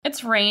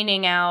It's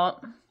raining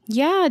out.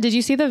 Yeah. Did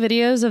you see the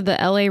videos of the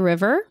LA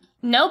River?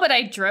 No, but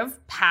I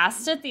drove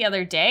past it the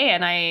other day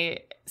and I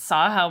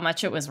saw how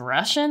much it was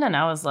rushing and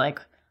I was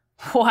like,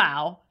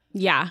 wow.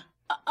 Yeah.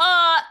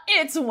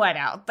 It's wet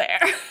out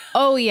there.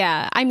 Oh,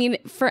 yeah. I mean,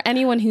 for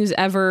anyone who's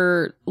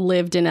ever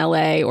lived in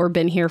LA or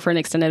been here for an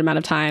extended amount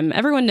of time,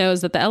 everyone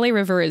knows that the LA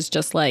River is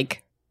just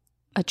like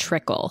a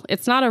trickle.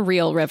 It's not a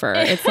real river.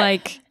 It's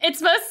like...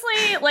 It's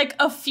mostly like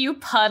a few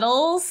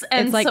puddles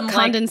and it's like some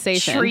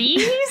condensation. Like,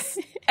 trees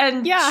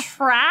and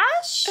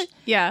trash.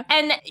 Yeah.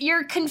 And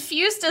you're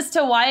confused as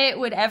to why it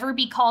would ever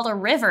be called a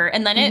river.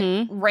 And then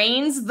it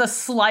rains the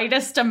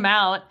slightest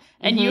amount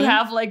and you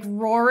have like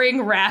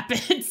roaring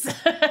rapids.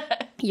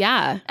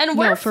 Yeah. And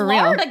we're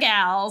Florida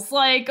gals.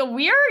 Like,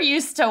 we're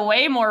used to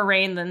way more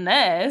rain than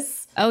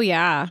this. Oh,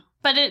 yeah.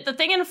 But the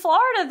thing in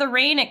Florida, the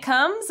rain, it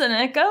comes and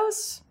it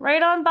goes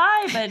right on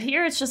by. But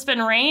here it's just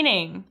been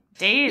raining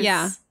days.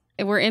 Yeah.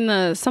 We're in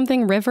the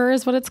something river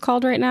is what it's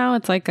called right now.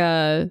 It's like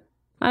I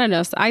don't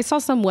know. I saw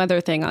some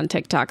weather thing on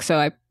TikTok.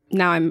 So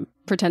now I'm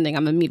pretending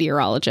I'm a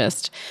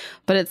meteorologist.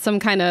 But it's some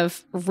kind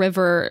of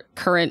river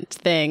current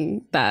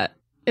thing that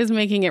is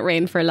making it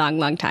rain for a long,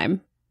 long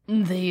time.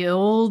 The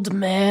Old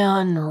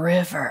Man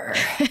River.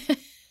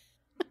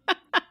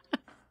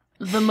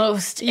 The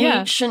most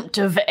ancient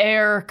of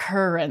air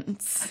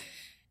currents.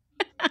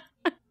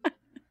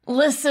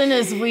 Listen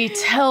as we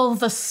tell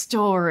the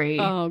story.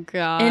 Oh,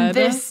 God. In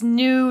this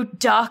new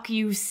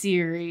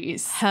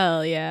docu-series.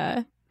 Hell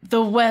yeah.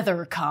 The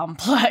Weather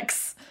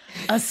Complex.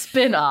 A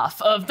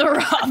spin-off of the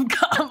Rom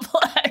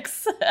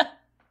Complex.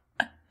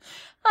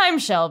 I'm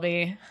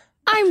Shelby.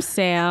 I'm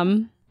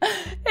Sam.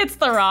 It's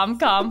the Rom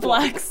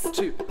Complex. 1,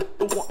 2,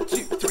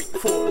 3, 4.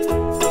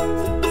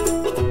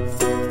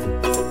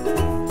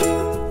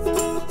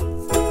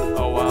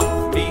 Oh,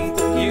 I'll meet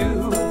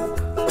you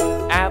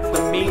at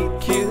the meet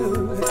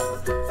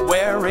cute,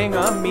 wearing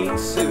a meat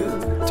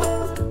suit.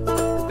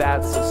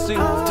 That's a suit,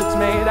 it's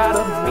made out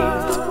of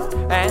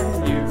meat.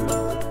 And you,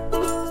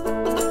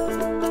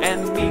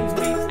 and me,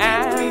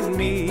 and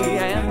me,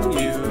 and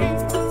you.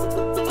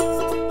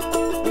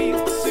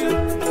 Meat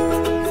suit.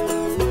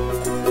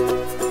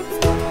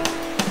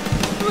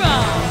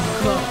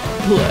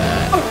 Oh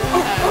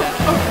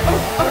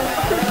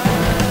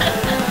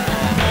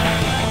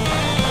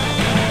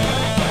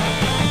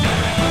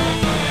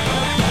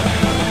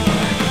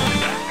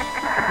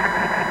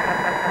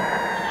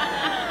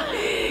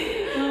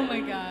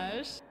my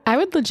gosh. I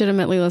would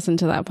legitimately listen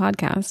to that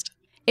podcast.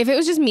 If it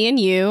was just me and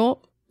you,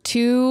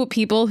 two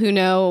people who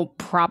know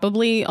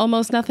probably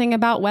almost nothing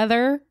about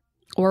weather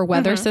or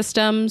weather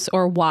systems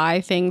or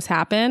why things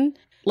happen,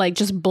 like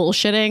just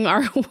bullshitting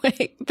our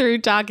way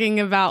through talking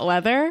about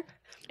weather.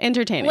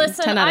 Entertaining.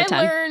 Listen, 10 out of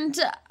 10.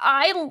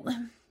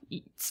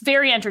 It's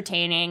very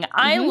entertaining.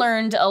 I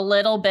learned a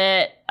little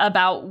bit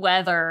about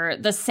weather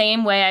the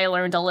same way I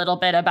learned a little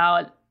bit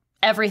about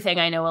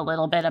everything I know a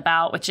little bit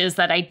about, which is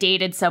that I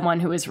dated someone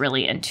who was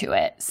really into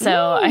it.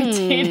 So I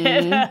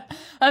dated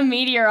a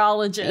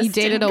meteorologist. You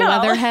dated a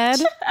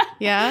weatherhead?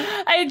 Yeah?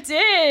 I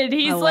did.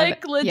 He's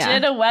like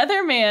legit a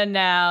weatherman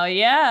now.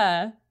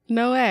 Yeah.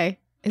 No way.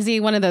 Is he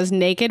one of those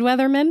naked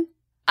weathermen?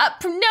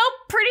 No,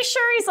 pretty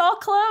sure he's all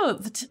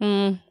clothed.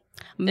 If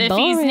he's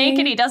Boring.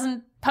 naked, he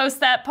doesn't post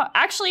that.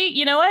 Actually,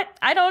 you know what?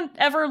 I don't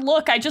ever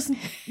look. I just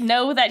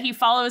know that he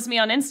follows me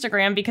on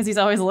Instagram because he's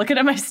always looking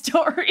at my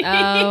stories.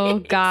 Oh,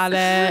 got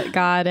it.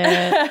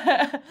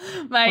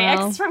 My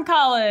ex from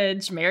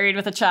college, married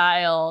with a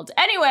child.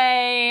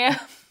 Anyway.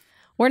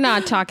 We're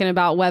not talking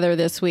about weather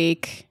this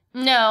week.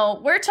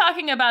 No, we're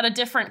talking about a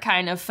different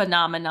kind of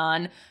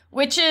phenomenon,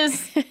 which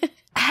is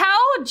how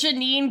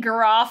Janeane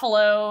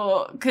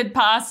Garofalo could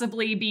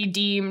possibly be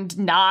deemed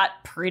not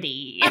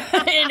pretty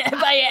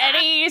by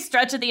any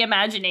stretch of the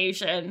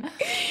imagination.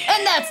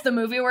 And that's the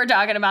movie we're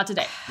talking about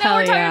today. Now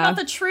we're talking about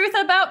the truth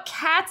about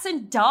cats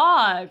and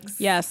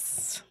dogs.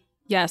 Yes.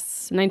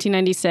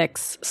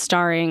 1996,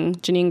 starring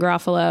Janeane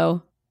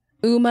Garofalo,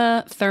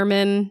 Uma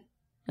Thurman,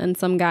 and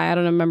some guy, I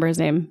don't remember his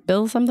name.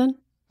 Bill something?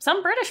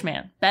 Some British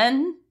man.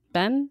 Ben?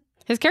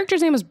 His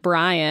character's name was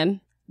Brian.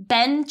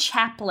 Ben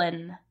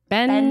Chaplin.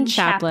 Ben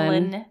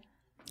Chaplin.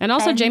 And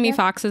also Jamie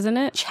Foxx is in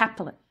it.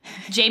 Chaplin.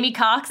 Jamie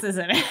Cox is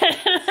in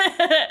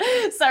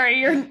it.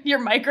 Sorry, your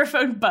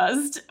microphone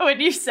buzzed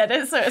when you said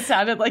it, so it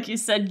sounded like you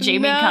said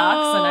Jamie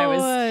Cox, and I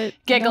was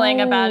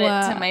giggling about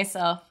it to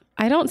myself.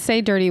 I don't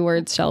say dirty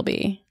words,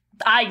 Shelby.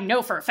 I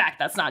know for a fact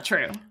that's not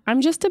true.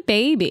 I'm just a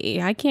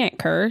baby. I can't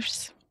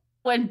curse.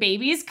 When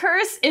babies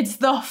curse, it's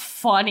the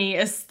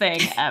funniest thing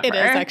ever. It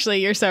is,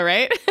 actually. You're so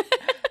right.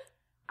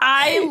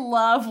 I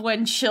love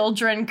when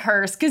children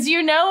curse because,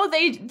 you know,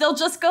 they'll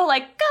just go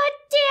like, God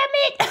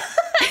damn it.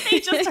 They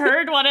just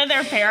heard one of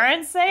their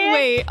parents say it.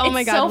 Wait, oh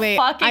my God, wait. It's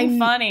so fucking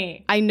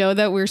funny. I know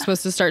that we're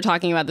supposed to start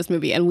talking about this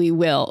movie, and we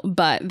will,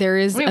 but there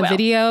is a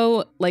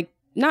video, like,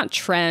 not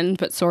trend,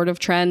 but sort of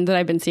trend that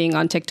I've been seeing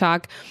on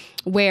TikTok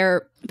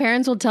where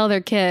parents will tell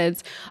their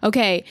kids,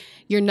 okay,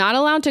 you're not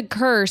allowed to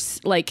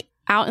curse, like,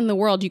 out in the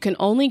world, you can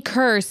only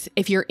curse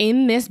if you're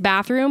in this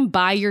bathroom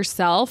by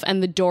yourself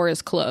and the door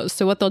is closed.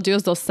 So what they'll do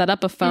is they'll set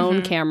up a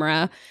phone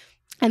camera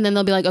and then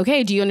they'll be like,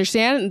 okay, do you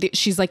understand?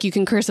 She's like, you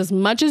can curse as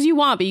much as you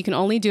want, but you can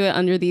only do it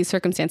under these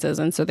circumstances.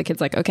 And so the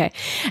kid's like, okay.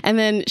 And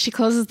then she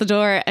closes the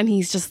door and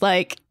he's just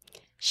like,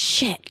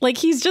 shit. Like,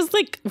 he's just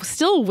like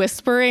still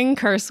whispering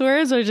curse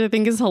words, which I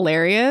think is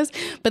hilarious.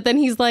 But then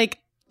he's like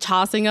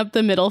tossing up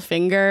the middle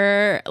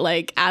finger,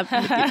 like at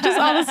just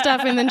all the stuff.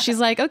 And then she's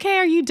like, okay,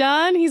 are you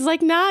done? He's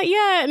like, not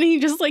yet. And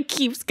he just like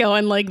keeps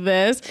going like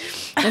this.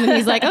 And then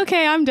he's like,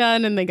 okay, I'm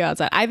done. And they go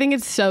outside. I think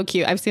it's so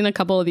cute. I've seen a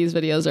couple of these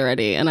videos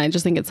already and I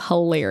just think it's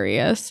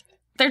hilarious.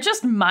 They're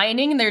just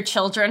mining their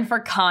children for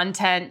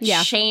content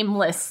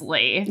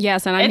shamelessly.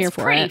 Yes, and I'm here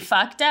for it. It's pretty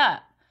fucked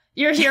up.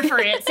 You're here for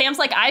it. Sam's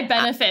like, I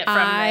benefit from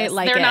this.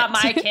 Like They're it. not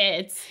my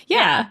kids.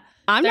 Yeah.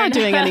 I'm not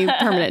doing any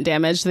permanent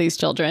damage to these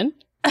children.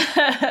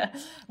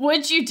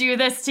 Would you do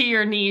this to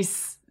your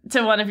niece,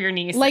 to one of your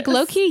nieces? Like,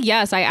 low-key,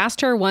 yes. I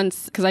asked her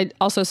once, because I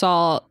also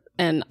saw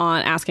an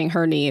aunt asking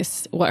her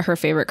niece what her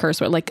favorite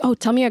curse word. Like, oh,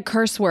 tell me a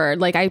curse word.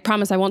 Like, I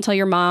promise I won't tell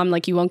your mom.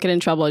 Like, you won't get in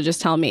trouble.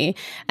 Just tell me.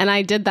 And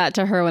I did that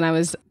to her when I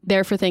was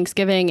there for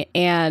Thanksgiving.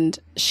 And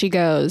she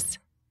goes,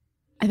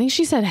 I think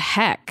she said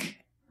heck.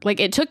 Like,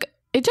 it took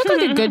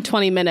like a good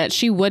 20 minutes.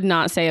 She would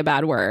not say a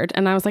bad word.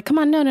 And I was like, come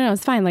on, no,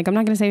 it's fine. Like, I'm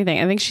not going to say anything.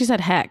 I think she said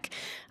heck.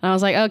 And I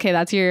was like, okay,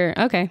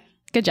 okay.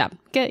 Good job.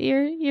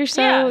 You're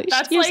so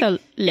little.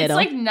 It's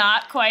like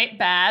not quite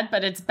bad,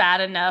 but it's bad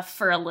enough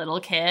for a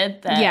little kid.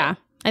 Yeah.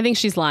 I think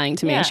she's lying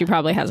to me. And she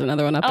probably has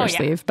another one up her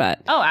sleeve,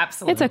 but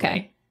absolutely.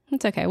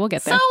 It's okay. We'll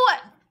get there. So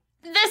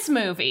this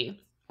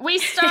movie, we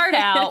start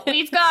out,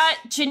 we've got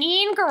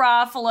Janeane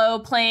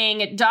Garofalo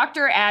playing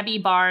Dr. Abby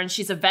Barnes.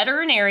 She's a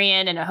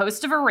veterinarian and a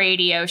host of a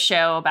radio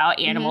show about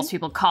animals.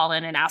 People call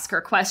in and ask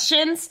her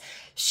questions.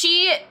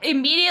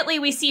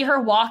 We see her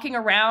walking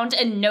around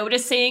and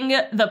noticing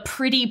the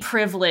pretty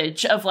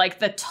privilege of like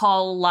the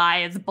tall,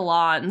 lithe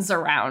blondes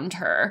around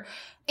her.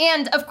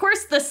 And of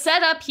course, the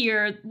setup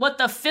here, what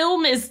the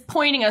film is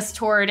pointing us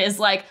toward is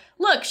like,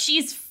 look,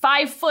 she's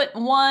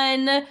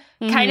 5'1",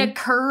 kind of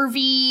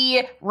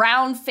curvy,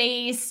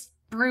 round-faced,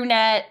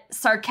 brunette,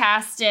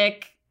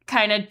 sarcastic,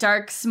 kind of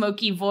dark,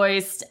 smoky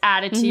voiced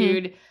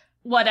attitude,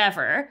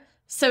 whatever.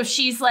 So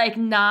she's like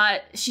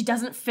she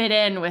doesn't fit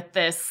in with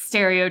this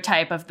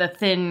stereotype of the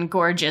thin,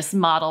 gorgeous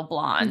model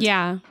blonde.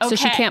 Yeah. Okay. So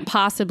she can't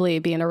possibly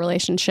be in a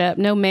relationship.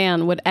 No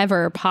man would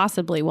ever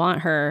possibly want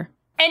her.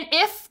 And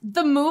if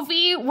the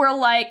movie were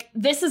like,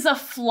 this is a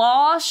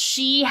flaw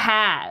she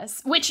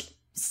has, which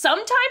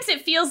sometimes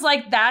it feels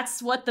like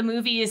that's what the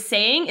movie is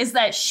saying, is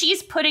that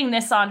she's putting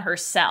this on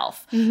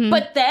herself.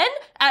 But then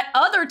at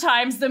other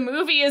times, the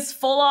movie is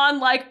full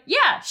on like,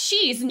 yeah,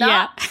 she's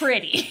not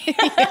pretty.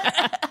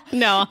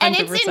 No, 100%. And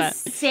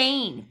it's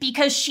insane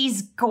because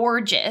she's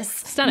gorgeous.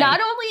 Stunning. Not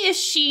only is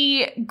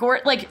she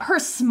like her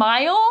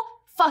smile,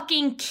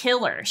 fucking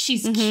killer.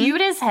 She's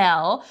cute as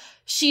hell.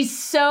 She's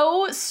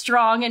so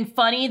strong and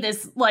funny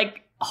this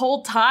like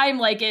whole time.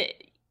 Like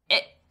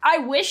I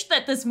wish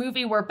that this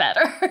movie were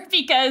better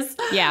because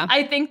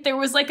I think there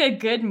was like a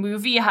good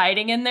movie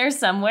hiding in there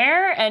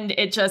somewhere and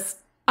it just...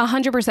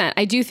 100%.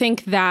 I do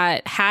think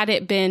that had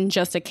it been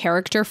just a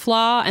character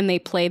flaw and they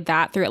played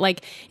that through it,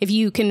 like if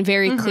you can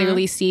very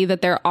clearly see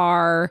that there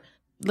are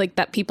like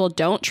that people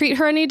don't treat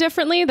her any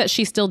differently, that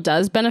she still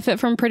does benefit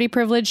from pretty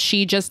privilege.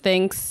 She just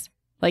thinks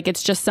like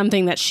it's just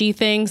something that she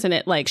thinks and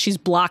it like she's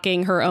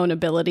blocking her own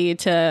ability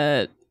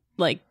to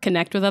like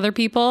connect with other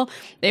people,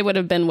 it would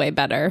have been way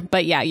better.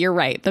 But yeah, you're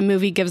right. The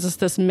movie gives us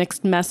this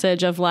mixed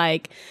message of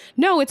like,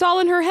 no, it's all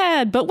in her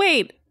head. But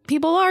wait,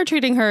 people are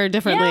treating her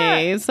differently.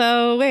 Yeah.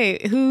 So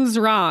wait, who's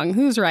wrong?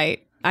 Who's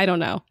right? I don't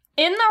know.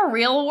 In the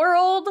real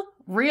world,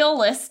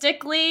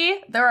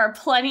 realistically, there are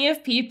plenty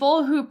of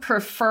people who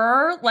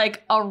prefer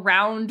like a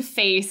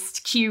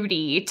round-faced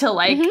cutie to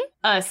like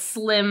a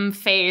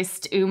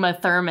slim-faced Uma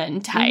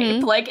Thurman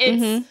type. Like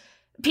it's...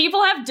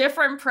 People have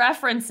different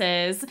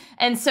preferences.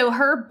 And so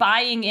her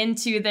buying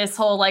into this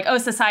whole like, oh,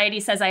 society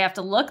says I have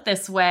to look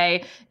this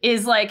way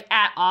is like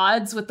at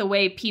odds with the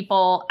way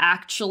people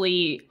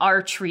actually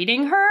are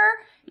treating her.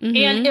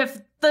 And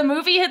if the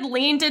movie had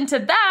leaned into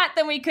that,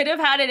 then we could have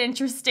had an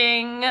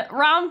interesting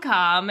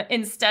rom-com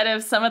instead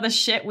of some of the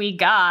shit we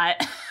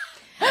got.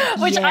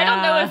 Which I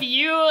don't know if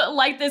you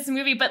like this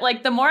movie, but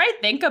like the more I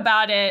think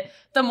about it,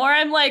 the more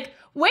I'm like,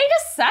 wait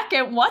a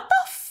second, what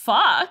the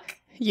fuck?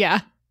 Yeah.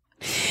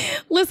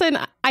 Listen,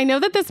 I know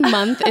that this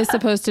month is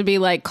supposed to be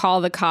like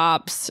call the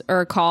cops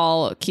or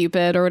call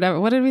Cupid or whatever.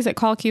 What did we say?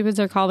 Call Cupids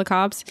or call the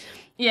cops?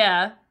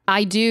 Yeah.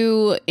 I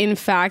do, in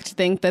fact,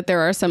 think that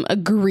there are some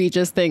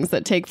egregious things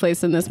that take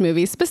place in this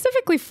movie,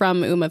 specifically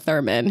from Uma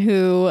Thurman,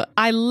 who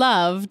I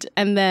loved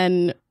and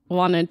then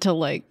wanted to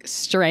like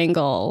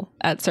strangle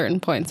at certain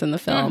points in the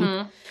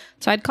film.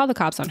 So I'd call the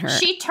cops on her.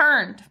 She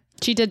turned.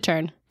 She did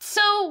turn.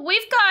 So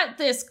we've got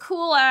this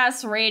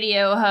cool-ass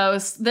radio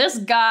host. This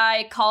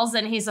guy calls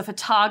in, he's a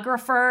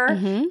photographer,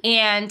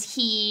 and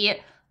he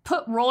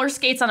put roller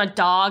skates on a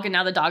dog and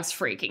now the dog's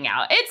freaking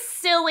out. It's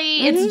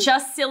silly. It's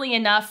just silly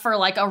enough for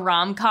like a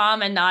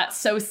rom-com and not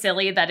so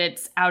silly that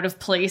it's out of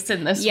place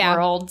in this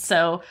world.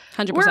 So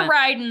 100%. We're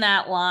riding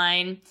that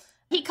line.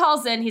 He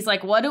calls in. He's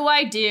like, what do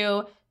I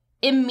do?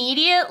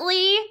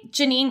 Immediately,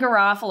 Janeane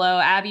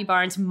Garofalo, Abby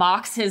Barnes,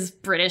 mocks his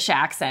British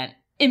accent.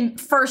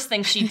 First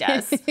thing she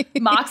does,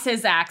 mocks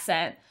his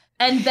accent.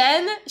 And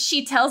then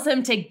she tells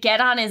him to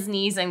get on his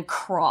knees and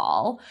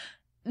crawl.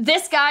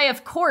 This guy,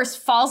 of course,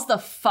 falls the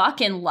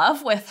fuck in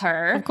love with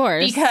her. Of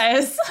course.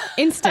 Because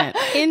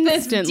instantly.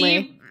 This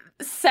deep,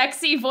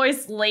 sexy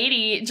voiced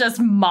lady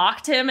just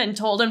mocked him and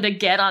told him to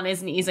get on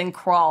his knees and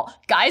crawl.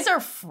 Guys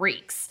are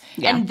freaks.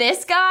 Yeah. And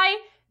this guy,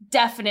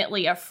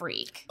 definitely a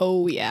freak.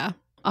 Oh, yeah.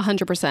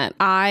 100%.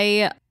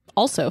 I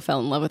also fell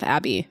in love with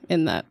Abby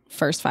in the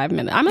first 5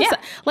 minutes.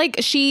 Like,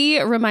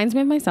 she reminds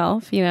me of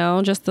myself, you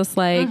know, just this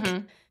like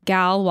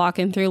gal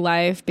walking through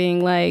life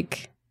being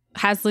like,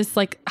 has this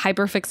like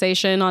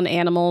hyperfixation on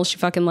animals. She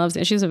fucking loves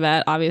it. She's a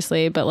vet,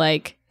 obviously, but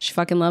like she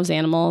fucking loves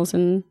animals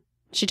and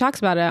she talks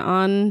about it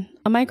on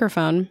a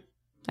microphone.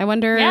 I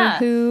wonder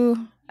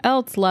who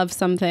else loves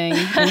something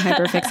and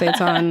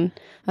hyperfixates on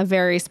a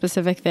very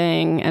specific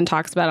thing and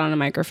talks about it on a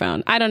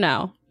microphone. I don't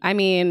know. I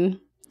mean,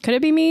 could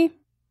it be me?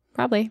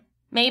 Probably.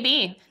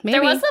 Maybe.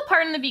 There was the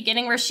part in the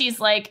beginning where she's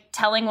like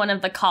telling one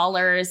of the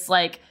callers,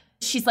 like,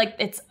 she's like,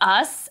 it's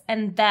us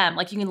and them.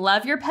 Like, you can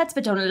love your pets,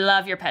 but don't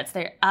love your pets.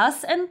 They're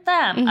us and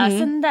them. Us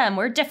and them.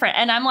 We're different.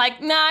 And I'm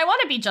like, nah, I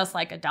want to be just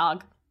like a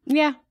dog.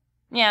 Yeah.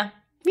 Yeah.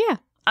 Yeah.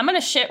 I'm going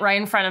to shit right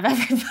in front of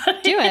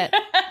everybody. Do it.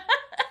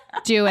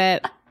 Do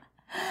it.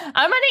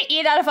 I'm going to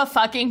eat out of a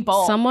fucking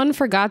bowl. Someone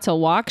forgot to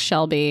walk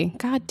Shelby.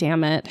 God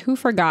damn it. Who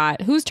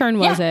forgot? Whose turn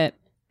was it?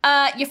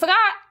 You forgot.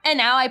 And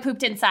now I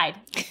pooped inside.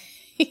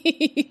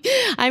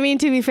 I mean,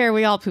 to be fair,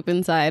 we all poop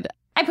inside.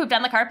 I pooped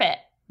on the carpet.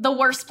 The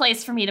worst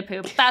place for me to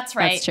poop. That's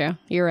right. That's true.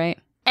 You're right.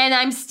 And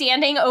I'm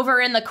standing over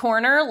in the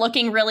corner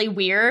looking really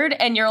weird.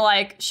 And you're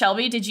like,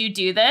 Shelby, did you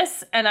do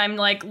this? And I'm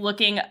like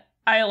looking,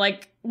 I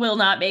like will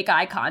not make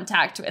eye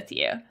contact with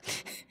you.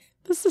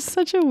 This is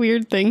such a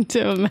weird thing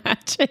to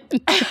imagine.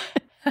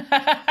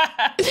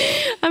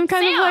 I'm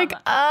kind of like,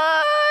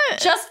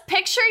 just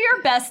picture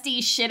your bestie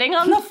shitting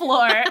on the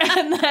floor.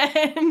 And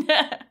then,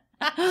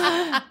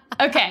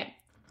 okay,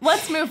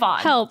 let's move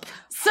on. Help.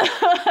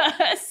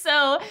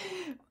 So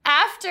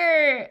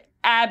after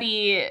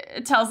Abby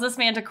tells this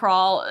man to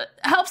crawl,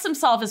 helps him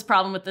solve his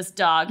problem with this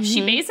dog,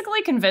 she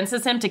basically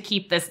convinces him to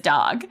keep this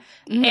dog.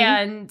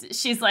 And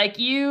she's like,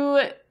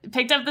 you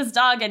picked up this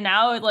dog and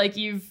now like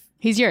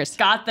he's yours.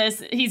 Got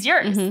this. He's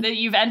yours. That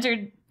you've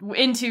entered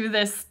into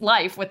this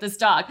life with this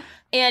dog.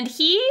 And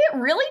he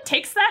really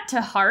takes that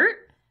to heart,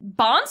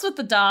 bonds with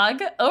the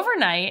dog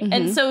overnight,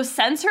 and so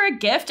sends her a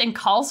gift and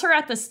calls her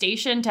at the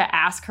station to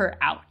ask her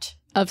out.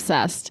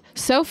 Obsessed.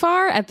 So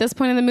far, at this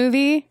point in the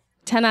movie,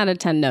 10 out of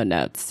 10 no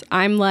notes.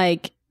 I'm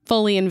like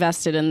fully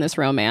invested in this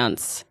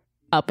romance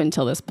up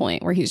until this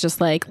point where he's just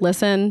like,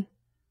 listen,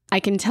 I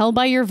can tell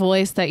by your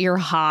voice that you're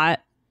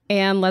hot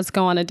and let's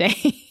go on a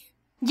date.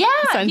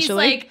 Yeah. He's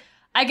like,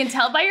 I can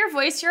tell by your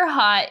voice you're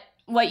hot.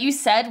 What you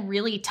said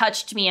really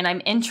touched me and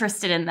I'm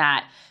interested in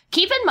that.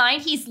 Keep in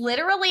mind, he's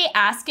literally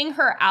asking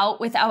her out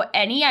without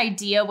any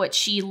idea what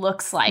she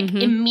looks like.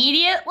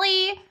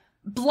 Immediately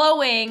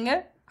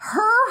blowing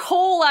her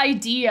whole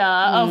idea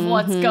of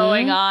what's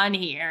going on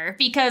here.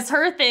 Because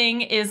her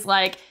thing is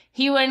like,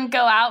 he wouldn't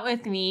go out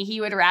with me.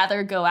 He would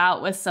rather go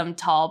out with some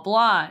tall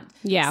blonde.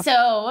 Yeah.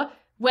 So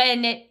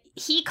when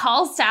he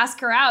calls to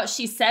ask her out,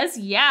 she says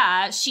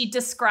yeah. She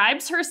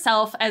describes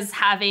herself as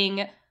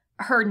having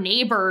her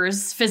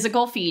neighbor's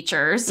physical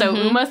features. So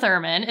Uma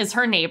Thurman is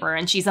her neighbor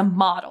and she's a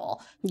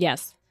model.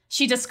 Yes.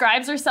 She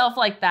describes herself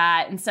like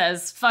that and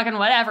says, fucking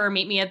whatever,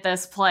 meet me at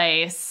this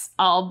place.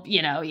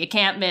 You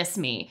can't miss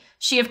me.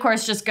 She, of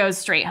course, just goes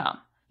straight home.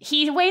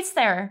 He waits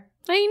there.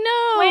 I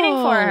know. Waiting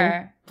for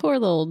her. Poor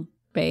little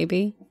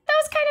baby. That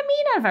was kind of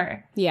mean of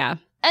her. Yeah.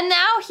 And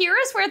now here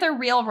is where the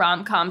real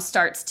rom-com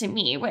starts to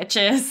me, which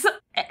is,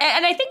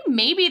 and I think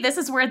maybe this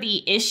is where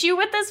the issue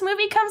with this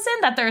movie comes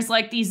in, that there's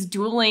like these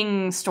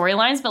dueling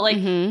storylines, but like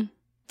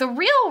the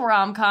real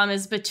rom-com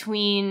is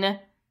between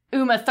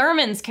Uma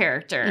Thurman's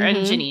character and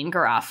Janeane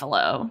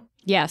Garofalo.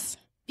 Yes.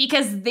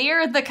 Because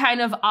they're the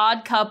kind of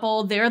odd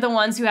couple. They're the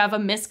ones who have a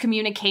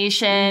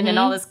miscommunication and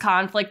all this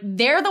conflict.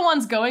 They're the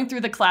ones going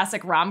through the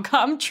classic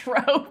rom-com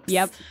tropes.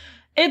 Yep.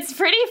 It's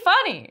pretty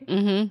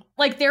funny.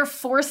 Like, they're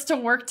forced to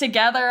work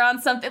together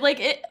on something. Like,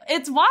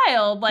 it's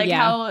wild, like,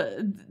 how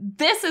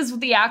this is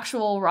the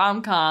actual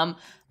rom-com.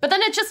 But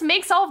then it just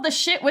makes all of the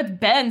shit with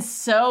Ben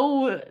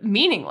so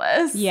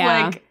meaningless.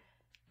 Yeah. Like,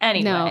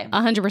 anyway. No,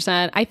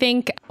 100%. I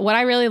think what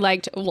I really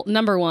liked, well,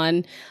 number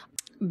one,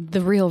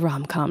 the real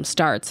rom-com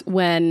starts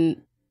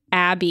when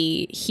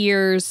Abby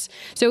hears...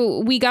 So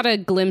we got a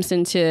glimpse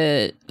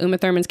into... Uma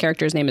Thurman's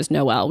character's name is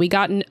Noel. We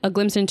got a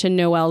glimpse into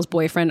Noel's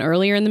boyfriend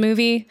earlier in the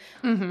movie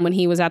when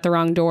he was at the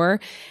wrong door.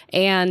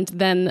 And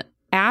then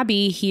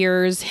Abby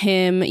hears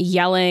him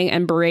yelling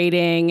and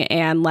berating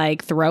and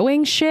like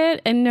throwing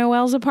shit in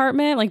Noelle's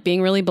apartment, like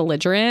being really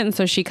belligerent. And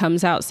so she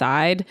comes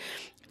outside.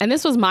 And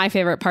this was my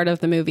favorite part of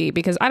the movie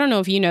because I don't know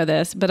if you know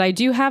this, but I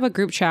do have a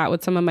group chat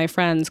with some of my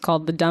friends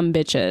called the Dumb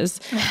Bitches.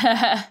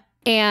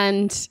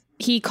 And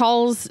he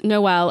calls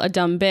Noelle a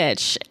dumb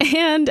bitch.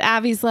 And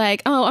Abby's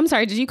like, oh, I'm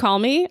sorry. Did you call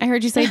me? I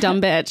heard you say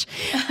dumb bitch.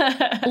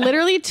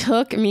 Literally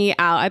took me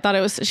out. I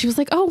thought she was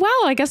like, oh,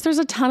 wow, I guess there's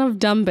a ton of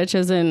dumb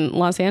bitches in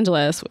Los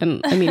Angeles.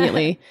 And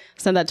immediately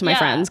sent that to my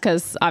friends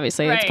because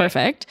obviously it's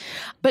perfect.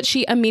 But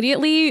she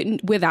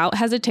immediately, without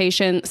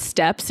hesitation,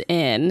 steps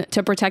in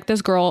to protect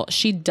this girl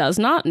she does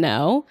not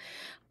know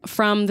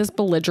from this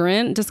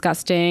belligerent,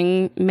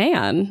 disgusting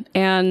man.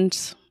 And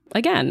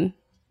again,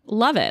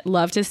 love it.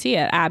 Love to see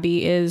it.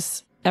 Abby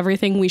is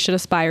everything we should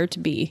aspire to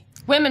be.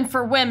 Women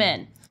for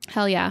women.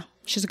 Hell yeah.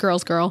 She's a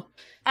girl's girl.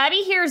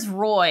 Abby hears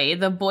Roy,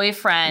 the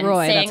boyfriend,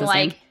 saying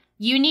like,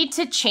 you need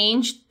to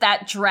change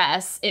that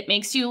dress. It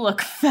makes you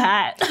look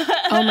fat.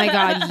 Oh my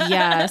God.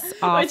 Yes.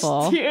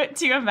 Awful. Which,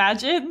 do you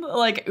imagine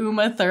like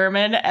Uma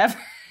Thurman ever?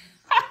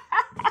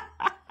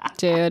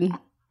 Dude.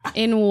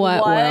 In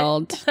what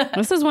world?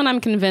 This is when I'm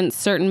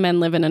convinced certain men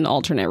live in an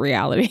alternate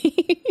reality.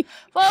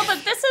 Well,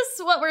 but this is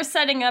what we're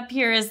setting up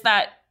here is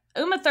that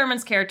Uma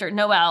Thurman's character,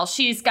 Noelle,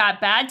 she's got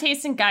bad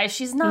taste in guys.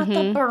 She's not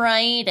the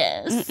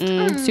brightest.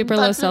 Super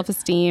low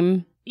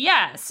self-esteem.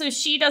 Yeah, so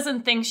she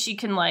doesn't think she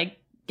can, like,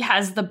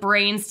 has the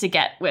brains to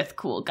get with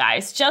cool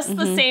guys. Just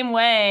the same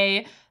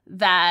way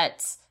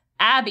that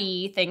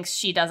Abby thinks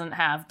she doesn't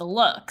have the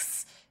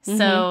looks.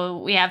 So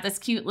we have this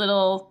cute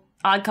little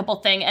odd couple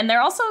thing. And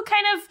they're also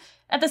kind of,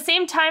 at the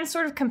same time,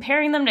 sort of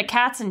comparing them to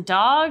cats and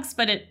dogs,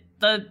 but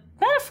the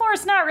metaphor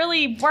is not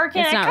really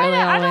working. It's not really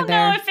all I don't know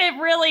there. if it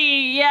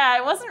really,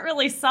 it wasn't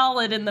really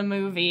solid in the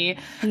movie.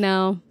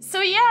 No.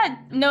 So yeah,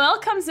 Noelle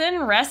comes in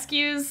and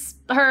rescues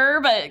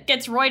her, but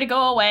gets Roy to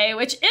go away,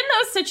 which in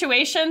those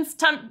situations,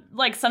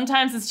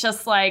 sometimes it's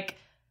just like,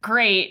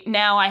 great,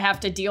 now I have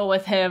to deal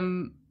with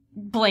him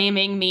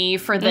blaming me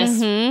for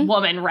this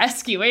woman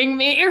rescuing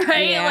me,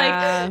 right?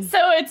 Yeah. Like,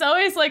 so it's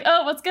always like,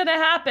 oh, what's gonna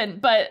happen?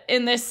 But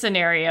in this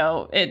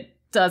scenario,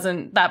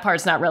 that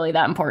part's not really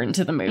that important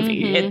to the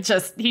movie. He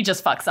just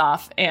fucks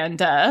off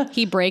and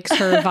he breaks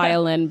her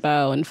violin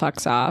bow and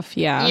fucks off.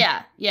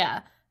 Yeah.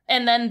 Yeah.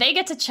 And then they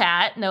get to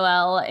chat,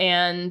 Noelle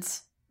and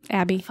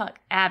Abby.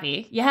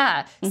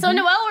 Yeah. So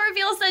Noelle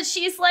reveals that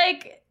she's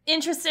like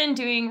interested in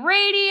doing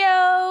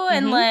radio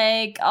and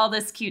like all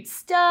this cute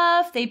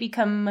stuff. They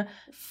become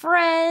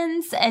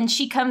friends and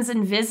she comes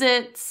and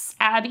visits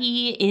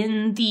Abby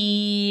in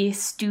the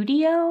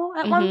studio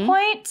at one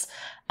point.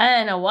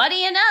 And what do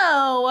you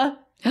know?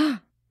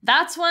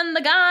 That's when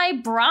the guy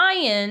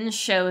Brian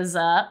shows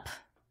up.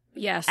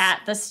 Yes.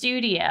 At the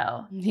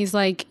studio. He's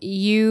like,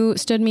 you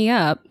stood me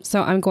up,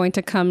 so I'm going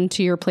to come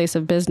to your place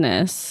of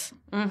business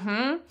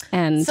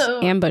and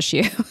ambush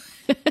you.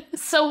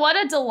 So what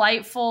a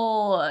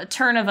delightful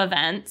turn of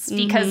events,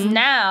 because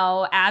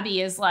now Abby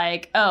is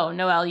like, oh,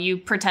 Noelle, you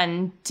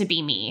pretend to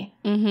be me.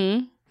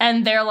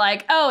 And they're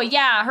like, oh,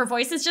 yeah, her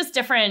voice is just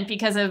different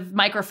because of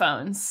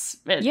microphones.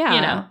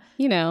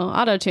 You know,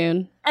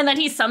 auto-tune. And then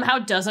he somehow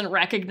doesn't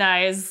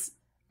recognize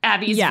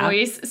Abby's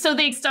voice. So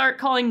they start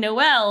calling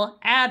Noelle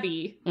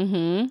Abby.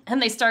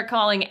 And they start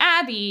calling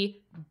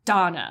Abby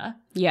Donna.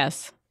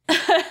 Yes.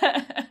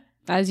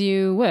 As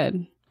you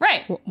would.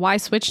 Right. Why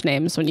switch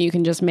names when you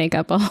can just make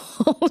up a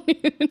whole new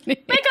name?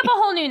 Make up a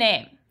whole new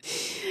name.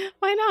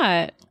 Why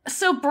not?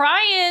 So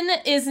Brian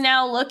is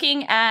now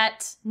looking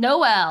at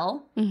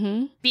Noelle,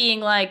 being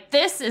like,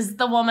 this is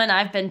the woman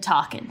I've been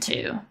talking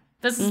to.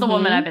 This is the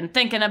woman I've been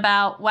thinking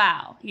about.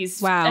 Wow.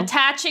 He's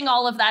attaching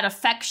all of that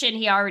affection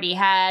he already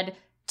had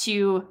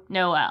to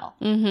Noelle.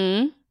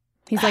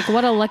 He's like,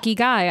 what a lucky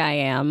guy I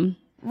am.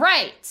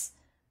 Right.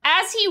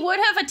 As he would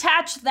have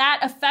attached that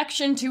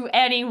affection to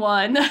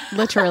anyone.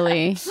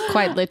 Literally.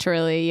 Quite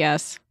literally,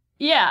 yes.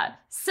 Yeah.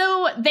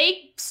 So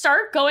they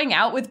start going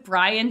out with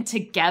Brian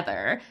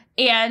together.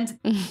 And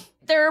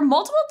there are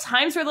multiple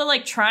times where they're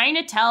like trying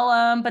to tell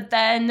him, but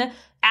then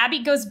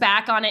Abby goes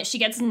back on it. She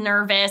gets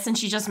nervous and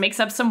she just makes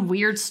up some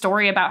weird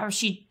story about how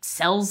she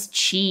sells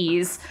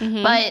cheese.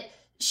 But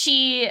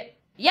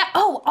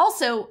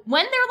also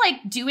when they're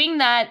like doing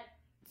that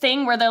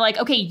thing where they're like,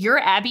 okay, you're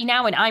Abby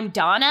now and I'm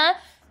Donna,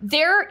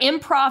 they're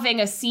improving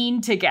a scene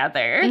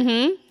together.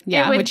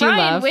 Yeah, with which Brian,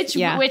 you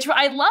love. Which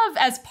I love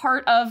as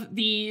part of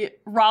the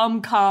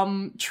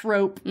rom-com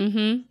trope,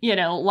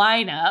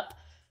 lineup.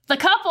 The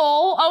couple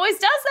always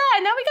does that.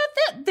 And now we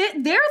got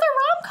they're the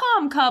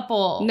rom-com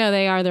couple. No,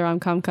 they are the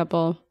rom-com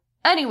couple.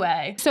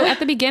 Anyway. So at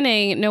the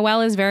beginning,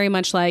 Noelle is very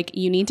much like,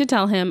 you need to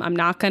tell him I'm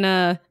not going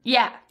to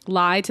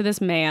lie to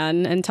this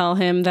man and tell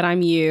him that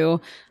I'm you.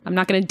 I'm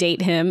not going to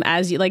date him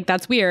as you. Like,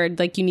 that's weird.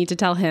 Like, you need to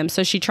tell him.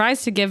 So she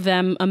tries to give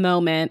them a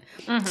moment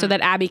so that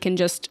Abby can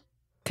just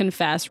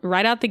confess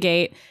right out the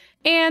gate.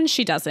 And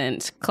she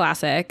doesn't.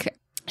 Classic.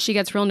 She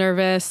gets real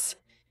nervous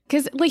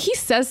because like he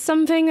says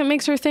something that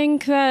makes her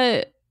think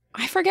that,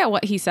 I forget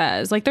what he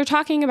says. Like they're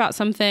talking about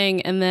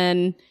something and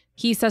then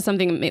he says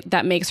something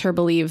that makes her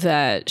believe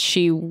that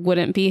she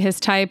wouldn't be his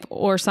type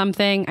or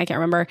something. I can't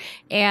remember.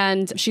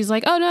 And she's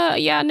like, oh, no,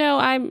 yeah, no,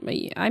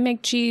 I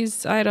make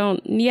cheese. I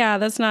don't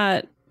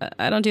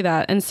do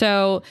that. And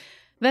so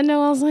then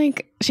Noelle's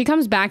like, she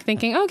comes back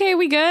thinking, okay,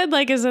 we good?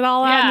 Like, is it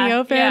all out in the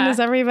open? Yeah. Is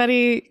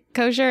everybody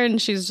kosher?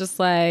 And she's just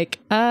like,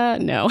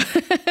 no.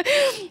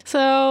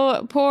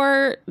 So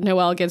poor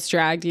Noelle gets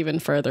dragged even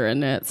further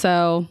in it.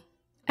 So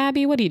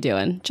Abby, what are you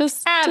doing?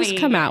 Just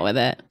come out with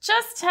it.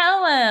 Just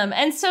tell him.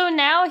 And so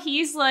now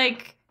he's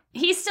like,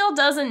 he still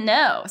doesn't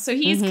know. So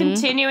he's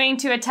continuing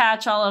to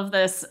attach all of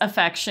this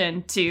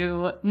affection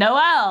to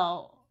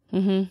Noelle,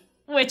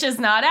 which is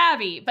not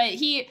Abby. But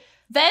he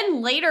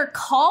then later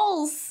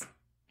calls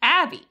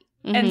Abby.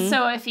 And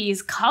so if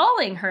he's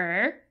calling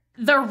her,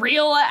 the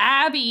real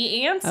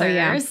Abby answers. Oh,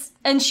 yeah.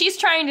 And she's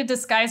trying to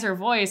disguise her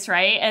voice,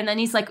 right? And then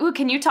he's like, ooh,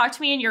 can you talk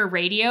to me in your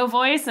radio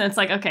voice? And it's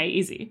like, okay,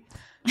 easy.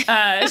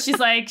 She's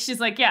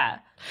like, yeah.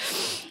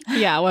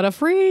 Yeah, what a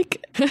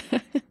freak.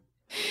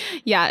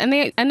 Yeah, and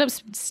they end up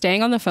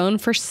staying on the phone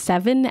for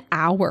 7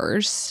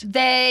 hours.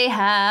 They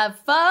have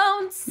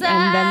phone sex.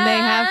 And then they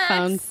have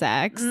phone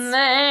sex.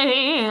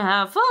 They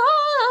have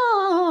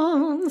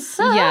phone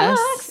sex.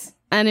 Yes.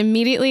 And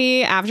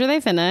immediately after they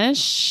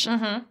finish,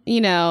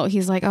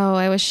 he's like, oh,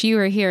 I wish you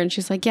were here. And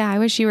she's like, yeah, I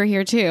wish you were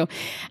here too.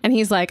 And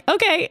he's like,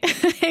 okay,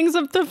 hangs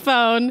up the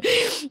phone,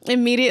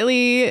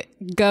 immediately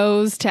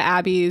goes to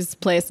Abby's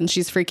place and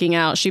she's freaking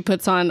out. She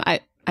puts on, I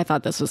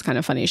thought this was kind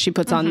of funny. She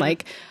puts on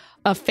like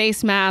a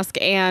face mask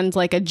and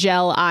like a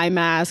gel eye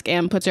mask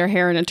and puts her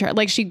hair in a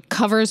like she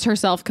covers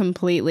herself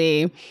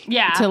completely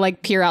to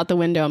like peer out the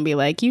window and be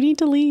like, you need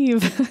to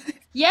leave.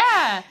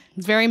 Yeah.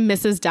 It's very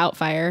Mrs.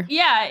 Doubtfire.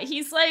 Yeah,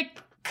 he's like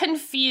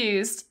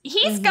confused.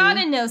 He's got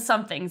to know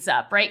something's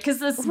up, right? Because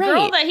this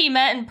girl that he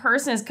met in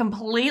person is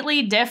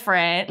completely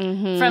different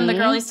from the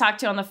girl he's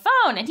talked to on the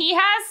phone. And he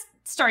has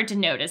started to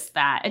notice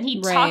that. And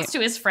he talks to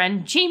his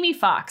friend Jamie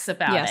Foxx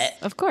about it.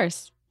 Of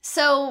course.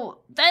 So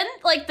then,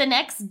 like, the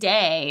next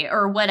day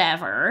or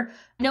whatever,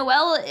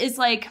 Noelle is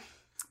like,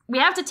 we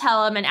have to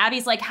tell him. And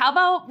Abby's like, how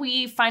about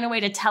we find a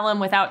way to tell him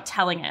without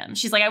telling him?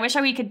 She's like, I wish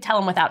we could tell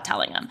him without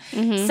telling him.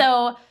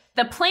 So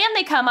the plan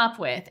they come up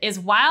with is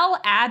while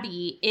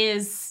Abby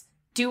is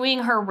doing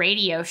her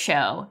radio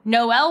show,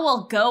 Noelle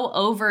will go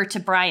over to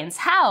Brian's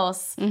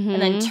house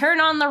and then turn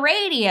on the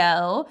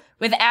radio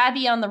with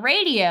Abby on the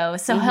radio.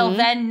 So he'll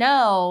then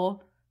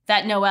know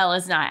that Noelle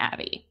is not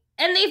Abby.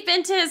 And they've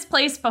been to his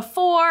place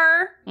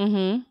before.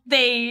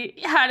 They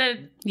had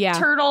a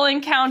turtle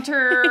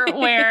encounter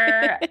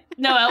where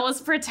Noelle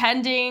was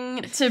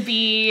pretending to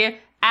be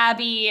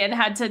Abby and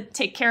had to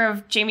take care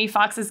of Jamie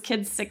Foxx's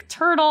kid's sick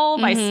turtle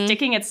by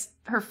sticking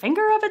her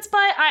finger up its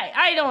butt.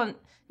 I don't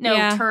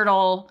know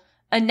turtle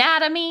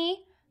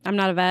anatomy. I'm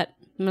not a vet.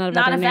 I'm not a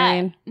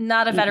veterinarian.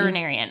 Not a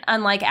veterinarian,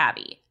 unlike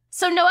Abby.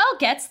 So Noelle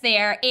gets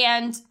there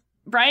and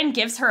Brian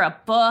gives her a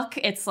book.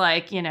 It's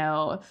like,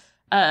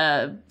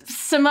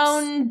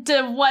 Simone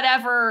de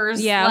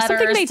whatever's letters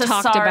something they to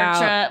talked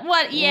Sartre. about.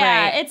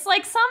 It's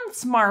like some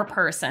smart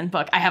person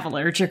book. I have a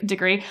literature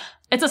degree.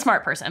 It's a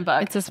smart person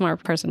book. It's a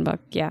smart person book,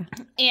 yeah.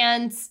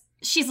 And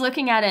she's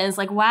looking at it and is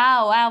like,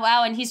 wow.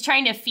 And he's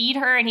trying to feed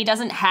her and he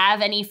doesn't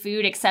have any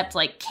food except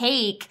like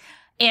cake.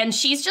 And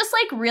she's just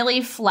like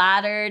really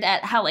flattered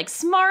at how like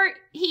smart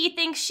he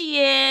thinks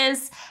she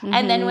is.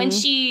 And then when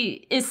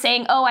she is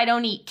saying, oh, I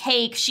don't eat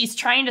cake, she's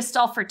trying to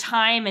stall for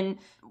time and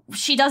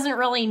she doesn't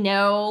really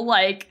know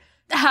like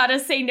how to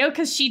say no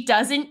because she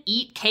doesn't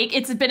eat cake.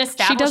 It's been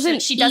established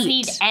that she doesn't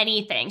eat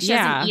anything. She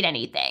doesn't eat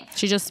anything.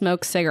 She just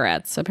smokes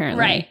cigarettes, apparently.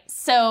 Right.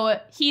 So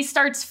he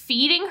starts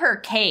feeding her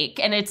cake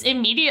and it's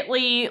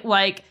immediately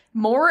like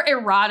more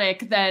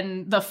erotic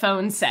than the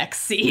phone sex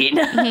scene.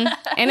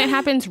 And it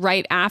happens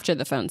right after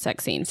the phone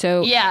sex scene.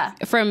 So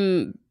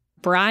from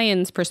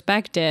Brian's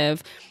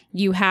perspective,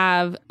 you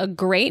have a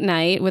great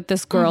night with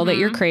this girl that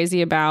you're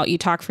crazy about. You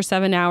talk for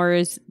 7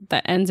 hours.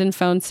 That ends in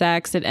phone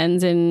sex. It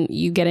ends in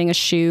you getting a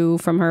shoe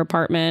from her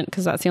apartment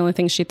because that's the only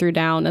thing she threw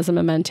down as a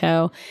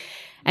memento.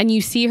 And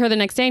you see her the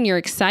next day and you're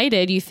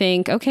excited. You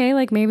think, okay,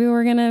 like maybe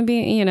we're going to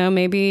be,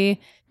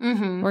 maybe we're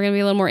going to be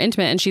a little more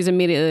intimate. And she's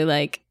immediately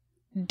like,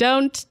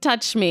 don't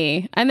touch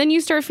me. And then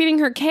you start feeding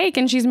her cake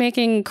and she's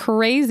making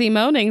crazy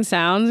moaning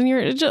sounds. And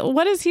you're just,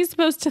 what is he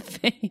supposed to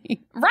think?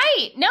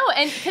 Right. No,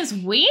 and because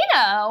we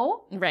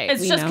know. Right.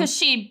 It's just because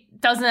she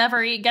doesn't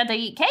ever get to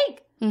eat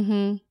cake.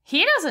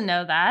 He doesn't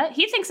know that.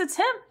 He thinks it's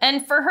him.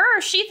 And for her,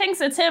 she thinks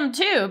it's him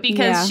too.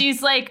 Because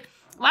she's like,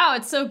 wow,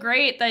 it's so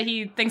great that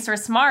he thinks we're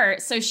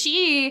smart. So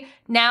she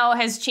now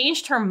has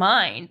changed her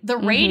mind. The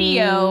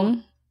radio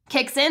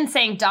kicks in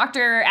saying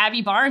Dr.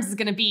 Abby Barnes is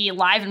going to be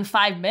live in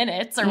 5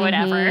 minutes or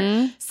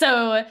whatever.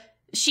 So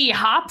she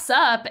hops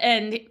up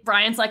and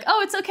Brian's like,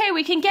 oh, it's okay.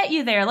 We can get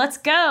you there. Let's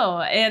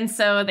go. And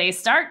so they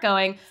start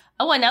going.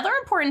 Oh, another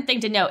important thing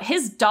to note,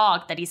 his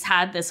dog that he's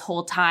had this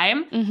whole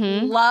time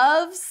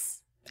loves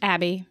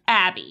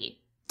Abby.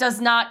 Does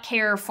not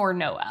care for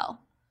Noelle.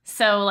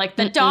 So, like,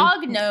 the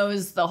dog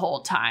knows the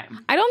whole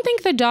time. I don't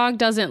think the dog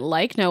doesn't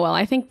like Noelle.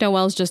 I think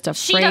Noelle's just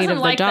afraid of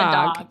the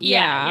dog.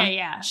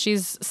 Yeah.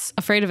 She's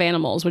afraid of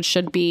animals, which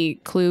should be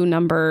clue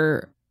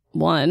number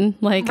 1.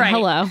 Like,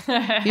 hello.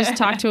 You just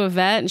talked to a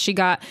vet and she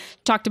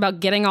talked about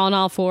getting on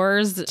all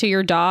fours to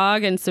your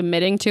dog and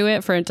submitting to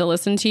it for it to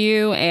listen to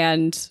you.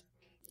 And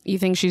you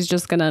think she's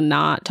just going to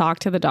not talk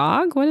to the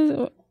dog? What is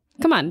it?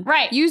 Come on.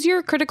 Right. Use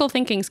your critical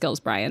thinking skills,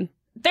 Brian.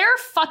 They're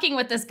fucking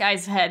with this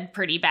guy's head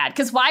pretty bad.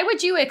 Because why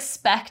would you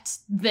expect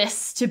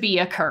this to be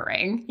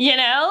occurring? You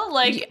know?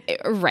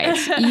 Like, right.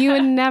 You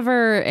would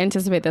never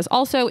anticipate this.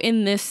 Also,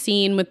 in this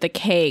scene with the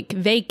cake,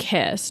 they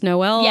kiss.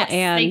 Noelle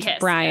and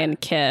Brian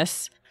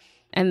kiss.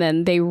 And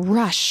then they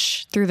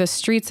rush through the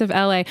streets of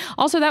LA.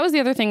 Also, that was the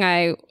other thing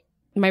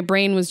my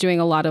brain was doing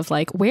a lot of,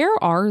 like,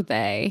 where are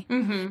they?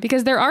 Mm-hmm.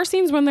 Because there are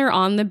scenes when they're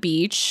on the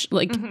beach,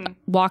 like,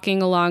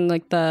 walking along,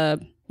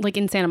 like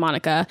in Santa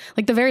Monica.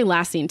 Like, the very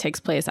last scene takes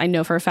place, I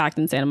know for a fact,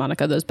 in Santa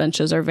Monica. Those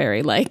benches are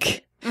very,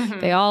 like,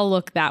 they all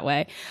look that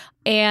way.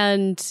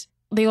 And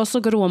they also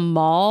go to a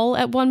mall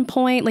at one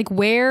point. Like,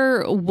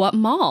 what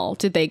mall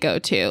did they go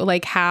to?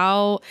 Like,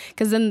 how?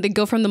 Because then they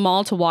go from the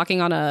mall to walking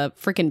on a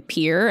freaking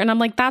pier. And I'm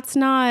like, that's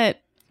not...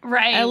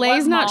 Right.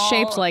 LA's not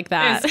shaped like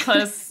that. It's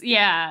close.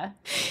 Yeah.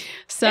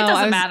 So it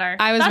doesn't matter.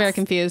 I was very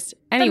confused.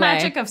 Anyway, the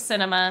magic of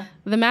cinema.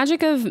 The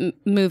magic of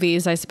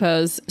movies, I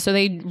suppose. So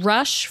they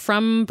rush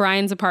from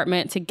Brian's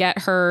apartment to get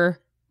her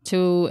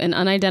to an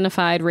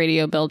unidentified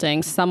radio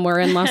building somewhere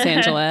in Los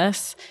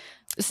Angeles.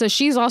 So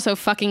she's also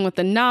fucking with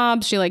the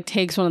knobs. She, like,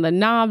 takes one of the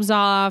knobs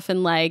off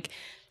and, like,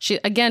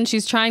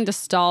 she's trying to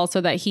stall so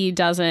that he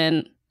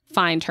doesn't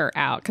find her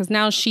out, because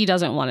now she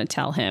doesn't want to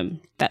tell him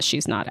that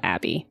she's not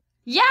Abby.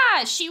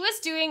 Yeah, she was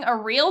doing a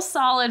real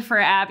solid for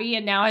Abby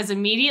and now has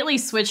immediately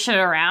switched it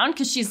around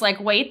because she's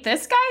like, wait,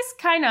 this guy's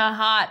kind of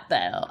hot,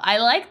 though. I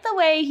like the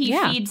way he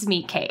feeds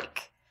me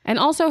cake. And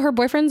also, her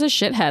boyfriend's a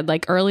shithead.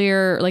 Like,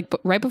 earlier, like,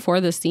 right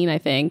before this scene, I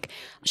think,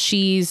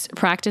 she's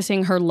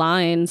practicing her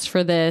lines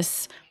for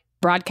this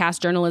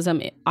broadcast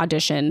journalism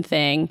audition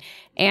thing.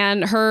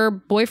 And her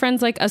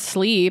boyfriend's, like,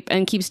 asleep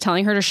and keeps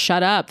telling her to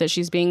shut up, that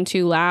she's being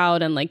too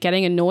loud and, like,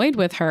 getting annoyed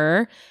with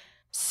her.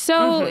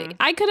 So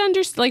I could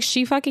understand, like,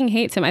 she fucking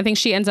hates him. I think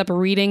she ends up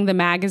reading the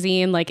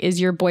magazine, like, is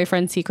your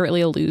boyfriend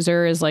secretly a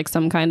loser, is, like,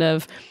 some kind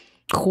of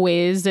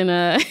quiz in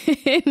a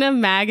in a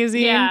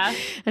magazine. Yeah.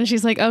 And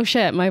she's like, oh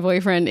shit, my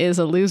boyfriend is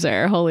a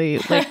loser.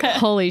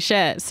 Holy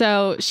shit.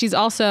 So she's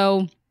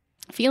also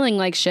feeling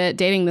like shit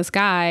dating this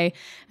guy.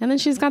 And then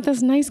she's got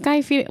this nice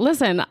guy feeling.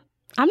 Listen,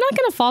 I'm not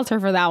going to fault her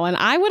for that one.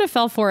 I would have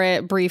fell for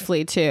it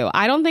briefly too.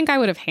 I don't think I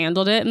would have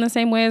handled it in the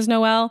same way as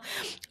Noelle,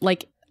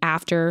 like,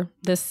 after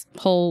this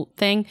whole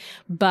thing.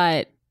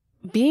 But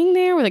being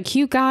there with a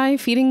cute guy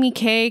feeding me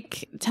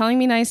cake, telling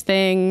me nice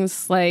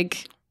things,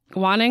 like,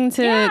 wanting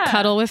to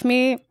cuddle with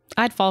me,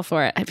 I'd fall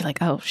for it. I'd be like,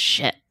 oh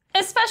shit.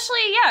 Especially,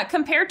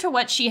 compared to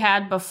what she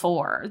had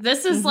before.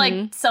 This is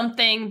like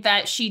something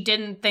that she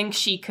didn't think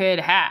she could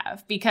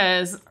have,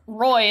 because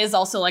Roy is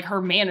also, like,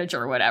 her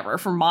manager or whatever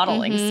for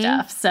modeling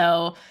stuff.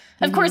 So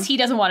of course he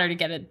doesn't want her to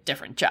get a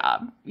different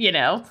job, you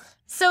know?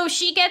 So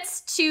she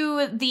gets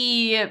to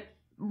the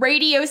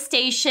radio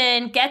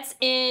station, gets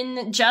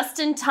in just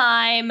in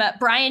time.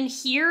 Brian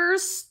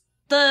hears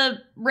the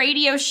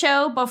radio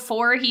show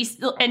before he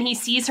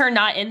sees her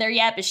not in there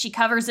yet, but she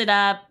covers it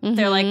up.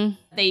 They're like,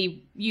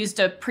 they used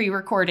a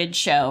pre-recorded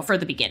show for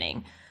the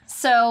beginning.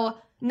 So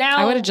now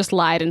I would have just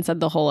lied and said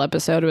the whole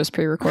episode was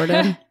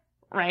pre-recorded.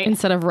 Right.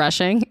 Instead of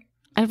rushing.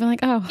 I'd be like,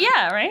 oh.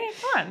 Yeah, right?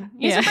 Come on.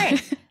 Use your brain.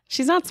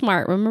 She's not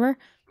smart, remember?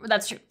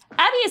 That's true.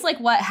 Abby is like,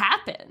 what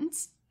happened?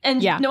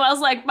 And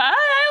Noelle's like, I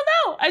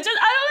don't know. I don't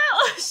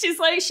know. She's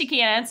like, she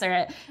can't answer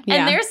it. Yeah.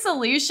 And their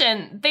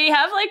solution, they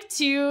have, like,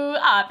 2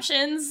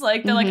 options.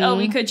 Like, they're like, oh,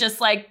 we could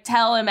just, like,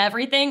 tell him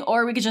everything,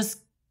 or we could just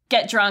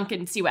get drunk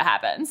and see what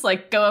happens.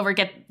 Like, go over,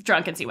 get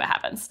drunk and see what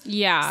happens.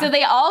 Yeah. So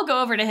they all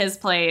go over to his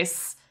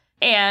place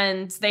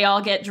and they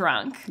all get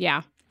drunk.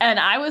 Yeah. And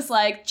I was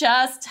like,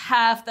 just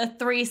have the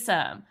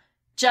threesome.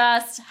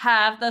 Just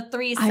have the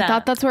threesome. I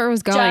thought that's where it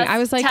was going. I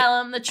was like,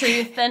 tell him the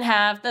truth and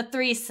have the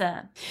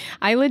threesome.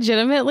 I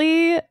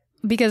legitimately,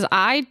 because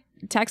I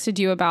texted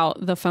you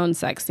about the phone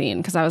sex scene,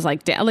 because I was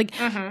like, damn, like,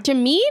 to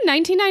me,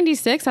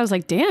 1996, I was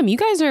like, damn, you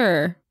guys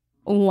are,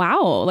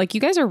 wow, like,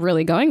 you guys are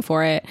really going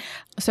for it.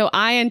 So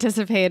I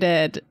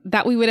anticipated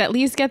that we would at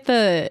least get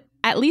the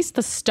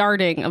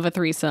starting of a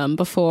threesome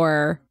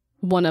before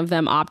one of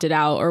them opted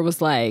out or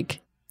was like,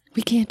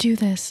 we can't do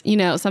this, you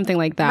know, something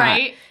like that.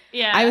 Right.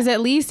 Yeah. I was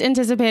at least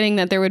anticipating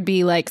that there would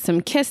be, like, some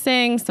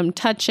kissing, some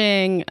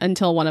touching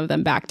until one of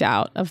them backed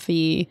out of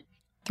the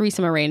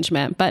threesome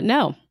arrangement. But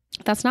no,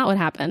 that's not what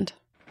happened.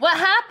 What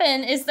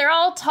happened is they're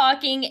all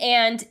talking,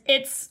 and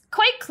it's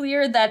quite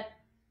clear that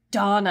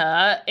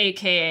Donna,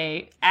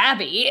 a.k.a.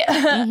 Abby,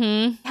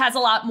 has a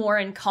lot more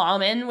in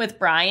common with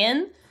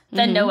Brian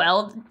than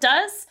Noelle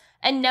does.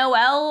 And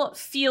Noelle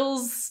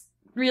feels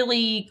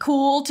really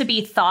cool to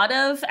be thought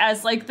of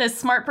as like this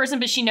smart person,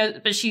 but she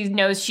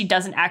knows she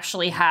doesn't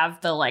actually have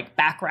the like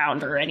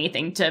background or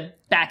anything to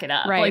back it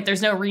up. Right. Like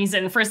there's no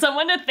reason for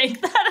someone to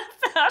think that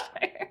about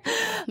her.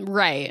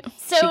 Right.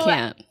 So, she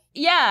can't.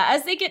 Yeah,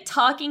 as they get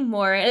talking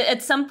more,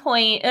 at some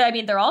point, I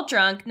mean, they're all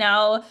drunk.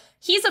 Now,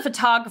 he's a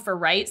photographer,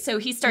 right? So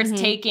he starts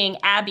taking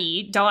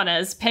Abby,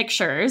 Donna's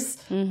pictures.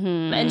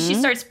 And she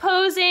starts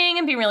posing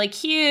and being really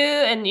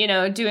cute and, you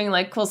know, doing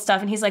like cool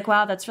stuff. And he's like,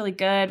 wow, that's really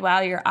good.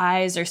 Wow, your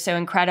eyes are so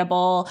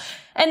incredible.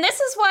 And this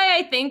is why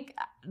I think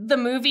the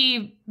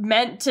movie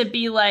meant to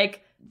be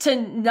like, to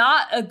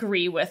not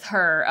agree with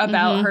her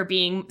about her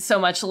being so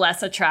much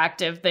less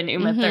attractive than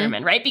Uma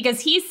Thurman, right?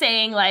 Because he's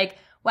saying like,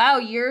 wow,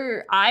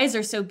 your eyes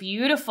are so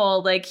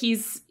beautiful. Like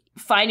he's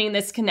finding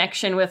this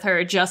connection with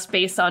her just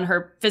based on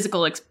her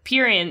physical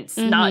experience,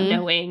 not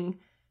knowing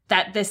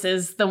that this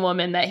is the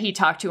woman that he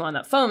talked to on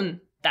the phone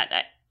that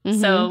night.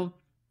 So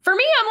for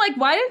me, I'm like,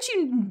 why don't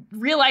you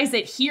realize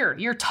it here?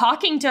 You're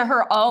talking to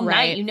her all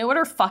night. You know what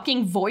her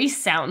fucking voice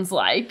sounds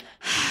like.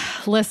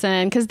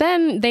 Listen, because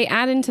then they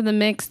add into the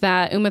mix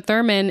that Uma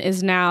Thurman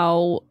is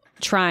now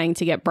trying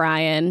to get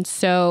Brian.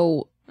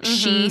 So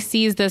she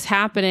sees this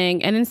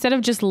happening, and instead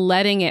of just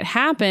letting it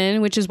happen,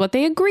 which is what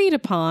they agreed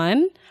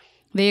upon,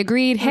 they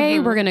agreed,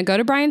 hey, we're going to go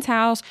to Brian's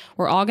house,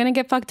 we're all going to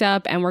get fucked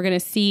up, and we're going to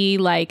see,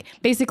 like,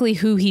 basically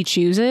who he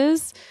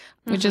chooses,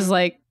 which is,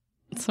 like,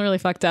 it's really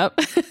fucked up.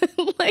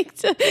 Like,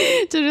 to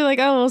be like,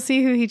 oh, we'll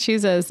see who he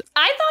chooses.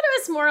 I thought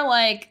it was more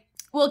like,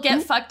 we'll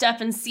get fucked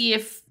up and see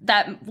if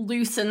that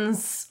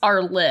loosens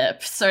our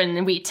lips,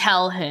 and we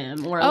tell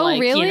him, or oh, like,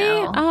 really? you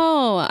know.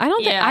 Oh, I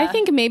don't think, I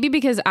think maybe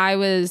because I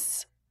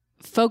was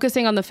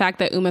focusing on the fact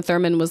that Uma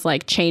Thurman was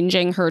like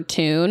changing her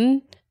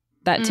tune,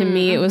 that to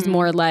me it was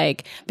more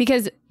like,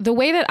 because the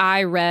way that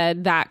I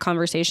read that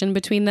conversation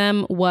between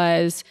them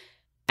was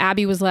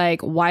Abby was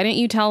like, why didn't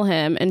you tell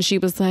him? And she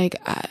was like,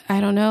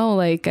 I don't know,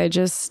 like I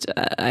just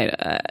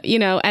you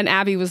know, and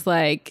Abby was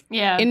like,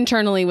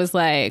 internally was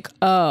like,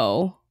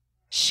 oh,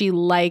 she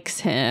likes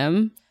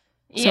him,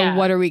 so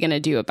what are we gonna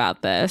do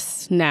about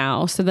this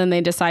now? So then they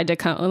decide to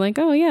come like,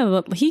 oh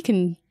yeah, he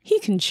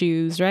can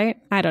choose,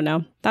 right? I don't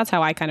know. That's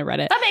how I kind of read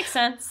it. That makes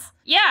sense.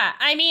 Yeah,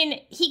 I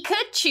mean, he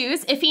could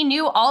choose if he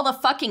knew all the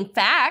fucking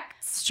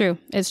facts. It's true.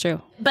 It's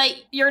true. But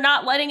you're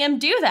not letting him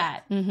do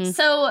that.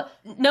 So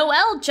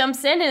Noelle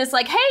jumps in and is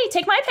like, hey,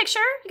 take my picture.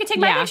 You can take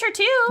my picture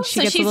too.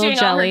 So she's doing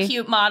all her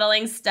cute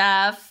modeling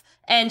stuff.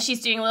 And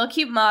she's doing little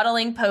cute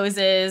modeling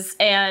poses.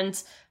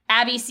 And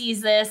Abby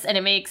sees this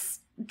and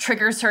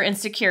triggers her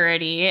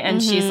insecurity.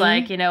 And she's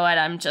like, you know what?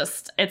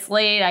 It's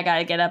late. I got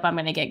to get up. I'm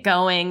going to get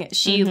going.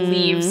 She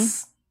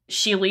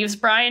leaves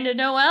Brian to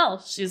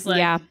Noelle. She's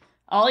like,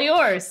 all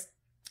yours.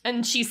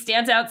 And she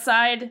stands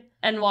outside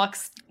and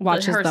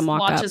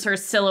watches her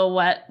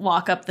silhouette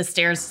walk up the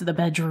stairs to the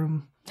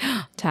bedroom.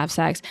 To have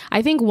sex.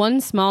 I think one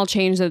small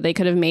change that they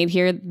could have made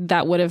here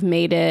that would have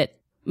made it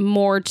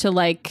more to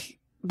like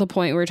the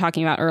point we were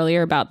talking about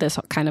earlier about this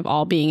kind of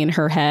all being in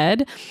her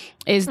head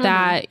is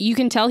that you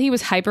can tell he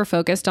was hyper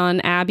focused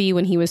on Abby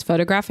when he was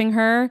photographing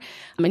her.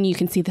 And you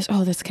can see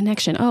this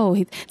connection. Oh,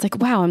 it's like,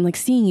 wow, I'm like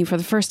seeing you for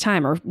the first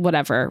time or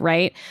whatever,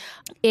 right?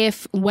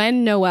 If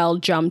when Noelle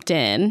jumped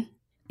in,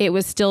 it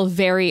was still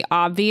very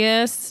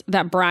obvious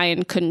that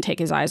Brian couldn't take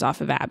his eyes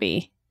off of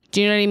Abby.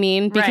 Do you know what I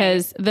mean?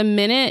 Because the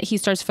minute he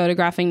starts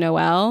photographing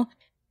Noelle,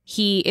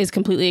 he is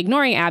completely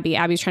ignoring Abby.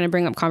 Abby's trying to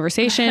bring up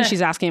conversation.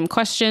 She's asking him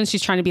questions.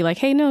 She's trying to be like,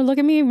 hey, no, look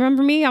at me.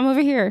 Remember me? I'm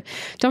over here.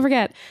 Don't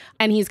forget.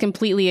 And he's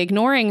completely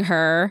ignoring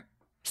her.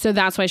 So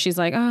that's why she's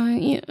like, oh,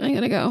 yeah, I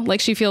gotta go. Like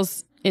she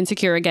feels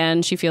insecure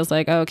again. She feels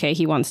like, oh, okay,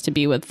 he wants to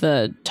be with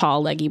the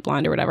tall, leggy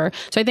blonde or whatever.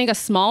 So I think a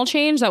small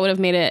change that would have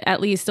made it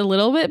at least a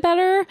little bit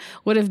better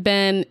would have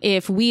been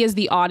if we as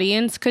the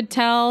audience could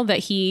tell that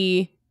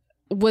he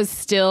was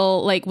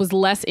still like was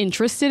less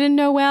interested in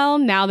Noelle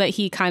now that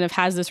he kind of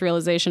has this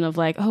realization of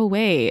like, oh,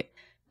 wait,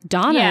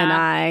 Donna and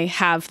I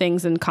have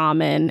things in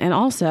common. And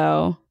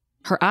also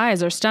her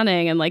eyes are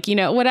stunning and like, you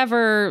know,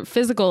 whatever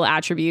physical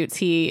attributes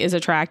he is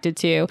attracted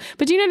to.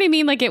 But do you know what I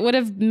mean? Like it would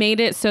have made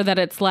it so that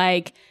it's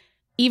like,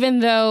 even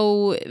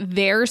though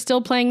they're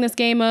still playing this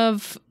game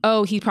of,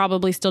 oh, he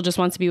probably still just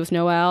wants to be with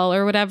Noelle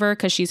or whatever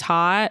because she's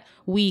hot,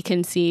 we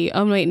can see,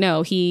 oh, wait,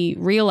 no, he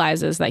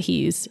realizes that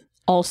he's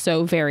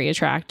also very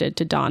attracted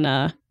to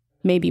Donna,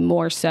 maybe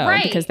more so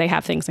because they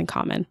have things in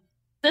common.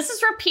 This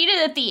is repeated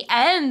at the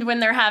end when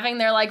they're having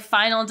their like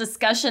final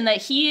discussion that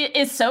he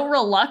is so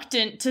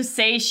reluctant to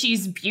say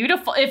she's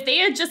beautiful. If they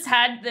had just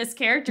had this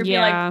character be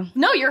like,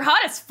 no, you're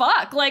hot as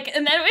fuck. Like,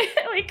 and then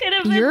we could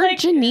have been you're like,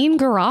 Janeane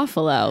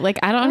Garofalo. Like,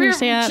 I don't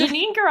understand.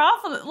 Janeane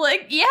Garofalo.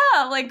 Like,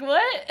 yeah, like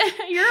what?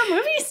 You're a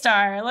movie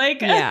star.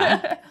 Like,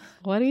 yeah.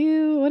 What are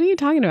you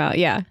talking about?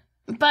 Yeah.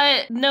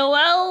 But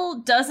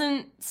Noelle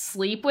doesn't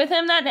sleep with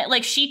him that night.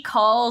 Like, she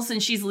calls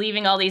and she's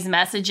leaving all these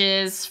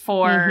messages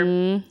for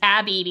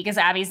Abby because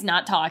Abby's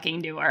not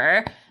talking to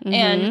her.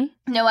 And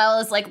Noelle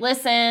is like,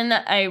 listen,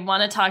 I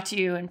want to talk to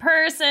you in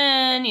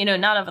person, you know,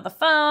 not over the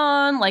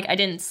phone. Like, I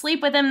didn't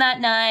sleep with him that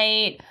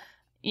night.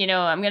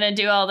 I'm going to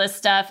do all this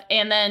stuff.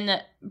 And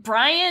then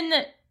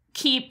Brian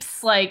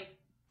keeps like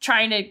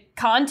trying to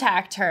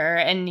contact her,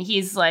 and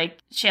he's like,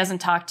 she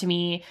hasn't talked to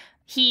me.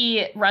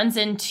 He runs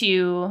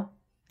into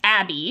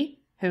Abby,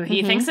 who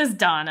he thinks is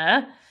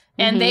Donna,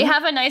 and they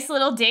have a nice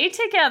little date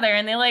together,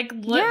 and they like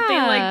look, they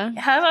like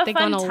have a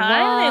fun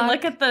time. They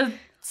look at the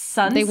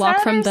sunset. They walk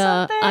from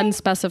the something.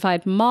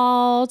 unspecified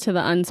mall to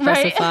the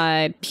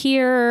unspecified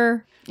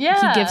pier.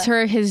 Yeah. He gives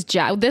her his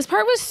jacket. This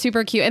part was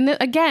super cute. And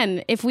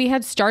again, if we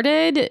had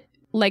started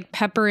like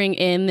peppering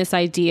in this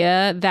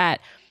idea that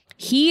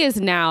he is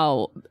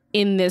now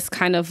in this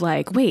kind of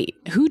like, wait,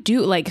 who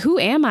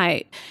am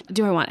I?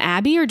 Do I want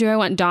Abby or do I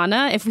want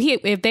Donna? If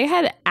they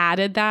had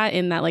added that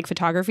in that like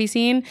photography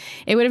scene,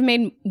 it would have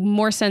made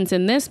more sense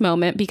in this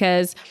moment,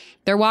 because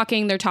they're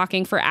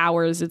talking for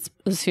hours, it's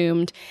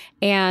assumed.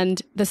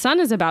 And the sun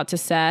is about to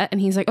set, and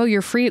he's like, oh,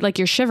 you're free. Like,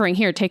 you're shivering.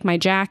 Here, take my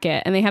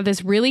jacket. And they have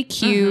this really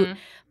cute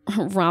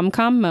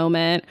rom-com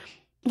moment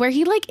where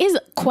he like is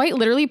quite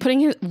literally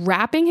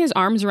wrapping his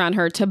arms around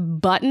her to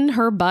button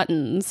her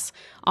buttons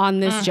on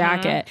this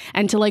jacket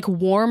and to like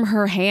warm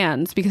her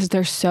hands because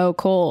they're so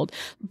cold.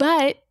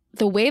 But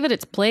the way that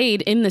it's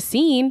played in the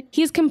scene,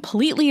 he's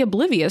completely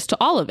oblivious to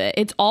all of it.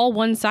 It's all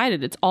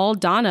one-sided. It's all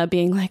Donna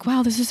being like,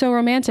 wow, this is so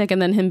romantic.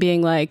 And then him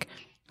being like,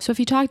 so if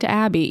you talk to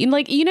Abby, and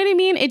like, you know what I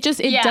mean? It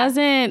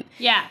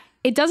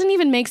doesn't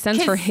even make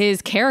sense for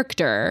his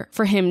character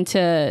for him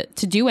to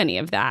do any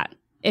of that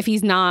if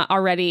he's not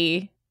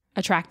already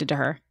attracted to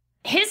her.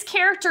 His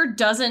character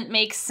doesn't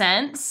make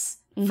sense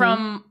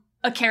from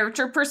a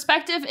character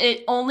perspective.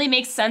 It only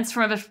makes sense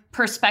from a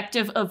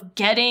perspective of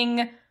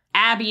getting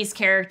Abby's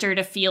character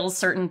to feel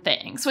certain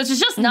things, which is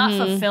just not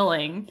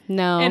fulfilling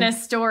in a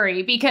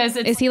story, because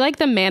it's... Is he like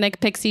the manic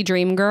pixie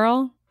dream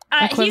girl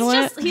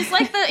equivalent? He's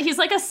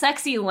like a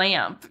sexy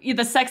lamp,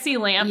 the sexy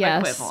lamp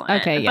equivalent.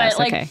 Okay, yes,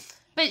 okay.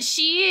 But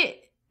she...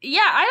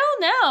 Yeah, I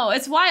don't know.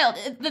 It's wild.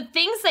 The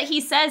things that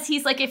he says,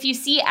 he's like, if you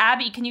see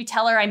Abby, can you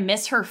tell her I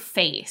miss her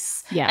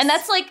face? Yes. And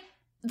that's like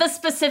the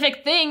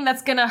specific thing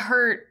that's going to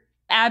hurt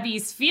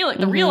Abby's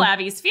the real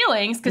Abby's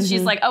feelings, because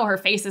she's like, oh, her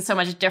face is so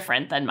much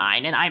different than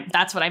mine, and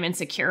that's what I'm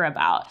insecure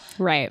about.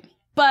 Right.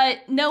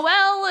 But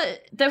Noelle,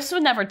 this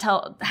would never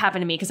happen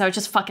to me, because I would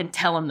just fucking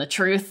tell him the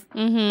truth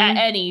at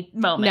any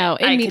moment. No,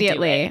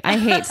 immediately. I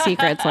hate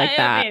secrets like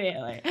that.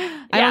 Immediately.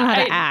 I don't know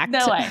how to act.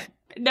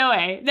 No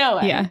way.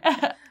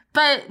 Yeah.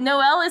 But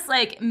Noelle is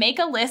like, make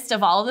a list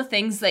of all the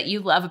things that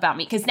you love about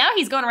me. Because now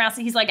he's going around,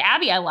 so he's like,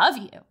 Abby, I love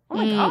you. Oh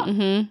my God.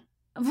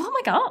 Oh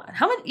my God.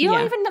 How many? You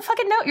don't even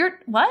fucking know. You're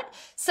what?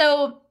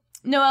 So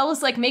Noelle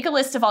is like, make a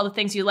list of all the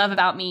things you love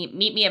about me.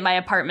 Meet me at my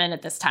apartment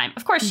at this time.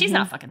 Of course, she's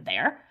not fucking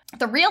there.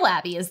 The real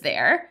Abby is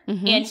there.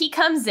 And he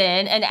comes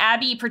in, and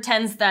Abby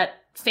pretends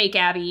that fake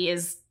Abby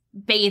is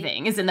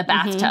bathing, is in the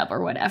bathtub or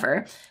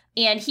whatever.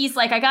 And he's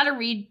like, I got to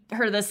read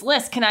her this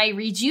list. Can I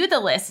read you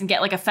the list and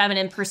get like a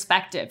feminine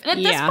perspective? And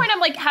at this point, I'm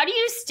like, how do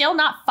you still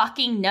not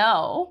fucking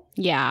know?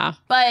 Yeah.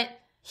 But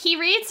he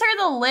reads her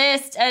the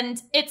list,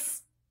 and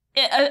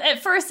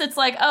at first it's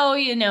like, oh,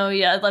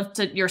 I love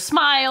your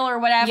smile or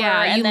whatever.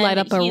 Yeah, and you then light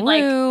up a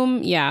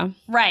room. Yeah.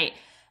 Right.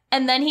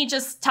 And then he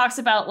just talks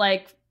about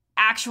like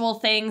actual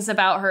things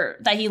about her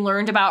that he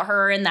learned about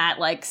her in that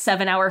like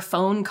 7-hour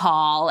phone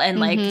call, and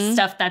like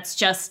stuff that's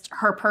just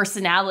her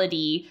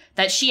personality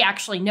that she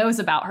actually knows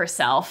about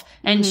herself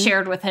and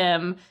shared with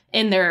him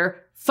in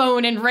their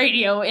phone and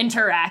radio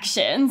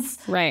interactions.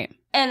 Right.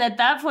 And at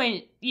that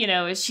point,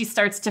 she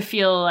starts to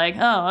feel like,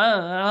 oh,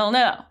 I don't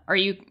know. Or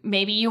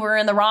maybe you were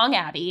in the wrong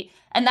Abby.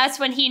 And that's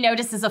when he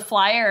notices a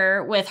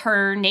flyer with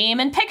her name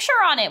and picture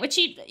on it, which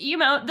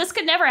this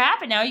could never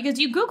happen now, because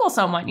you Google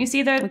someone, you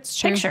see their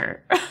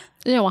picture.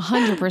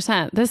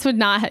 100%. This would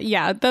not,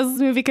 this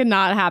movie could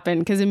not happen,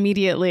 because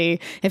immediately,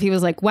 if he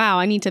was like, wow,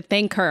 I need to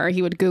thank her,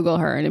 he would Google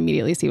her and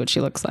immediately see what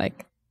she looks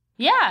like.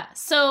 Yeah.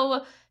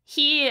 So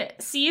he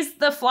sees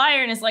the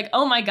flyer and is like,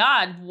 oh my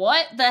God,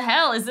 what the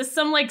hell? Is this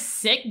some like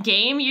sick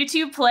game you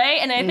two play?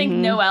 And I think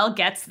Noelle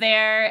gets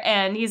there,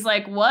 and he's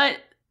like, what?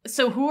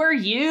 So who are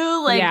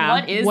you? Like,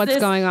 what is what's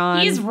this? Going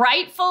on? He's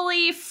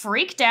rightfully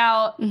freaked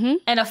out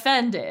and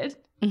offended.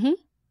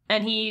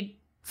 And he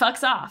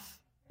fucks off.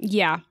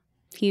 Yeah.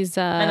 He's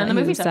and then the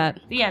movie's upset.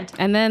 The end.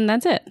 And then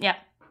that's it. Yeah,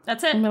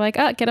 that's it. And we're like,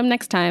 oh, get him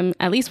next time.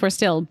 At least we're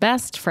still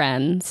best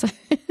friends.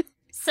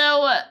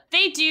 So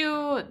they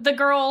do, the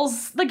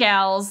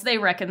gals, they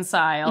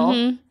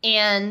reconcile.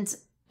 And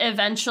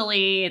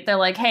eventually they're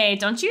like, hey,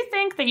 don't you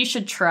think that you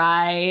should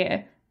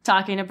try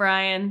talking to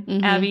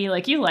Brian, Abby?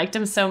 Like, you liked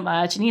him so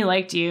much, and he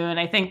liked you, and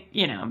I think,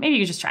 maybe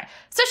you just try.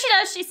 So she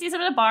does. She sees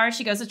him at a bar.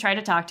 She goes to try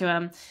to talk to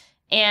him.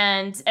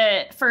 And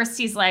at first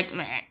he's like,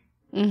 meh.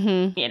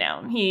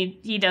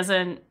 He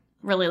doesn't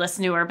really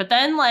listen to her. But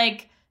then,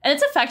 like, and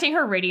it's affecting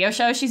her radio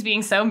show. She's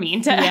being so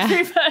mean to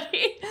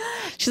everybody.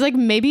 She's like,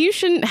 maybe you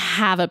shouldn't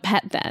have a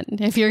pet then,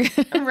 if you're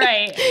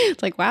right.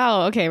 It's like,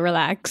 wow, okay,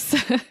 relax.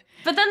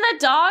 But then the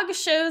dog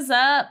shows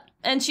up,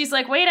 and she's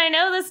like, wait, I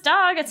know this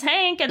dog. It's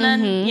Hank. And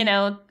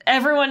then,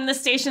 everyone in the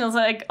station is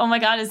like, oh my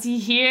God, is he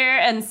here?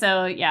 And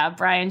so,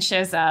 Brian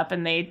shows up,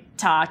 and they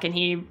talk, and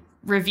he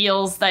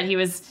reveals that he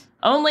was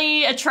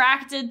only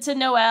attracted to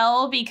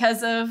Noelle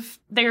because of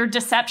their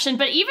deception.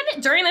 But even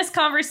during this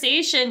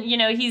conversation, you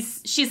know,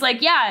 she's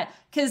like, yeah,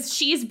 because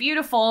she's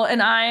beautiful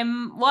and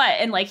I'm what?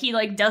 And like, he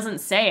like doesn't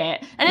say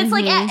it. And it's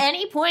like at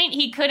any point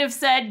he could have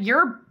said,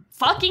 you're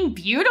fucking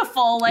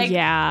beautiful. Like,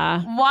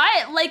 yeah.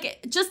 Why?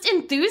 Like, just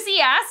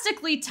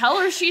enthusiastically tell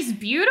her she's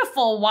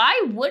beautiful. Why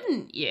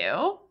wouldn't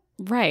you?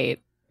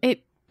 Right.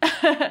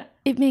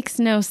 It makes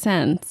no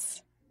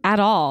sense at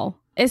all,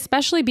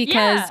 especially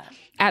because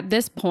at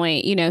this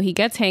point, you know, he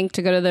gets Hank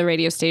to go to the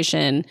radio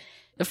station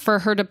for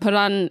her to put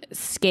on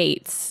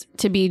skates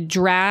to be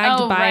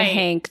dragged by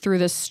Hank through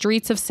the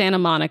streets of Santa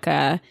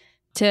Monica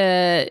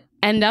to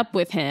end up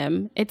with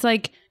him. It's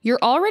like, you're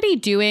already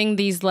doing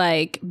these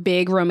like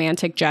big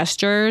romantic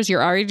gestures.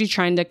 You're already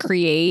trying to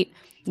create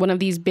one of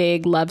these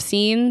big love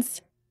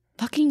scenes.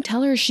 Fucking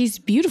tell her she's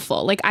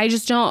beautiful. Like, I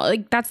just don't,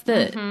 like, that's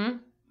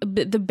the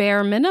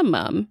bare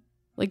minimum.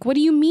 Like, what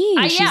do you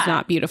mean she's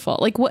not beautiful?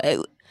 Like, what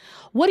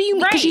do you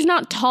mean? Because she's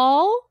not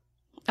tall?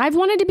 I've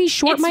wanted to be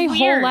short my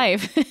whole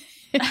life.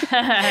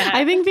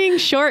 I think being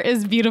short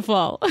is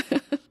beautiful.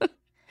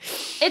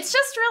 It's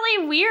just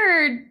really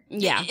weird.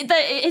 Yeah.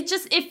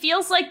 It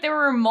feels like there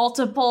were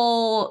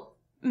multiple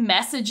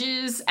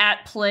messages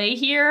at play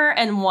here,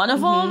 and one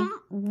of them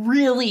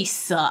really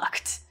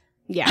sucked.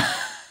 Yeah.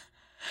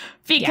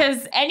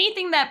 Because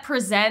anything that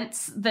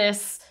presents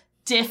this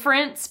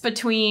difference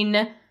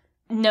between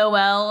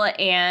Noelle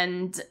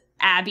and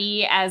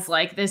Abby as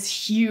like this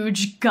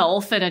huge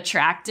gulf in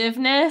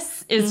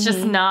attractiveness is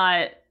just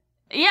not,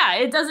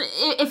 it doesn't,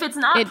 if it's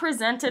not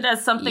presented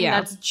as something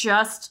that's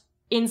just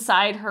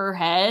inside her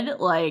head,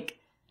 like,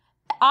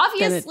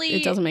 obviously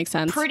it doesn't make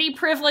sense. Pretty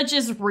privilege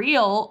is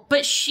real,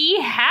 but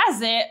she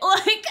has it.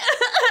 Like,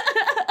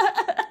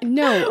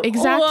 no,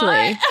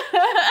 exactly.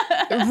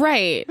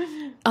 Right.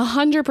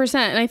 100%.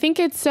 And I think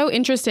it's so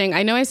interesting.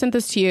 I know I sent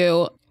this to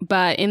you,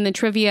 but in the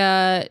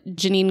trivia,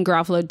 Janeane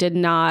Garofalo did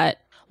not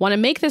want to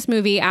make this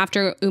movie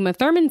after Uma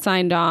Thurman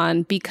signed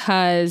on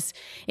because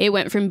it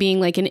went from being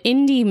like an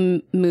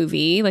indie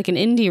movie, like an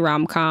indie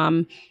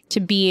rom-com, to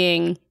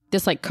being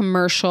this like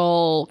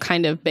commercial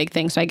kind of big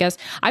thing. So I guess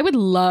I would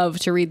love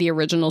to read the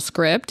original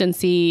script and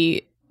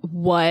see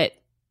what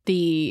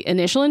the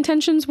initial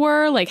intentions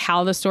were, like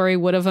how the story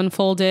would have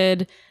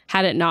unfolded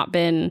had it not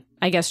been,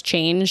 I guess,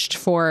 changed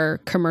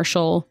for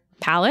commercial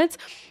palettes.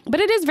 But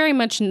it is very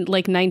much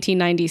like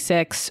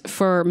 1996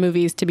 for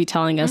movies to be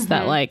telling us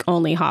that like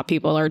only hot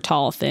people are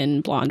tall,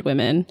 thin, blonde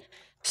women.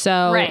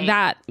 So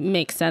that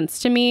makes sense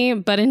to me.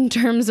 But in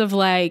terms of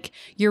like,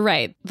 you're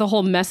right, the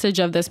whole message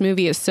of this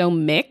movie is so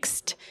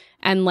mixed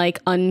and like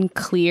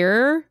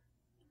unclear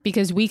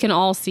because we can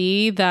all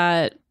see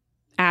that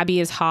Abby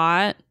is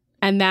hot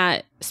and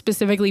that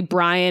specifically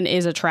Brian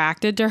is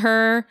attracted to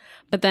her.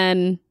 But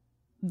then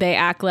they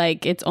act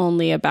like it's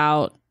only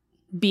about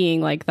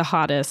being like the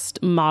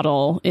hottest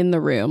model in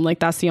the room. Like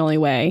that's the only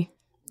way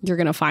you're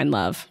going to find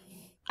love.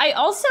 I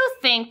also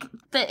think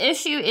the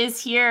issue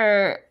is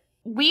here,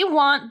 we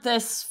want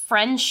this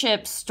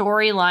friendship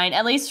storyline,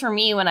 at least for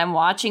me when I'm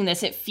watching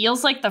this, it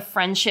feels like the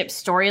friendship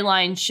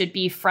storyline should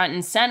be front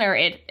and center.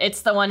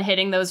 It's the one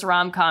hitting those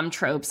rom-com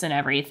tropes and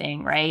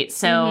everything, right?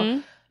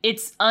 So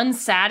it's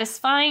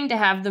unsatisfying to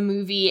have the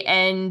movie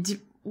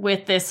end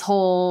with this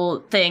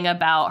whole thing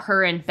about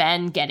her and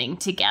Ben getting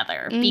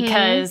together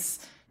because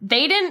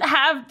they didn't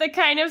have the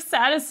kind of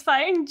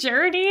satisfying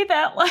journey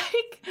that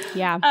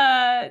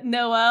like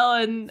Noelle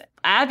and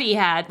Abby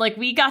had. Like,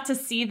 we got to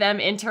see them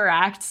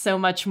interact so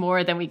much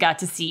more than we got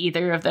to see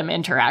either of them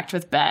interact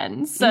with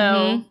Ben.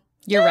 So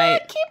you're right.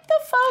 Keep the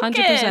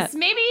focus. 100%.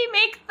 Maybe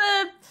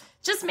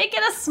just make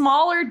it a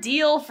smaller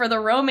deal for the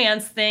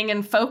romance thing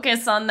and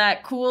focus on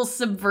that cool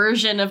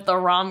subversion of the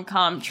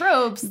rom-com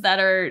tropes that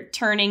are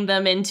turning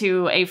them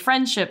into a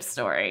friendship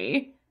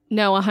story.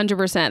 No,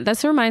 100%.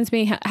 This reminds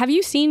me, have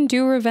you seen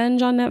Do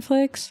Revenge on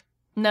Netflix?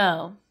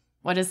 No.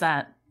 What is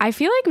that? I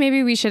feel like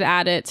maybe we should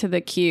add it to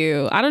the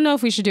queue. I don't know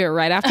if we should do it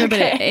right after, but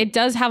it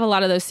does have a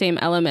lot of those same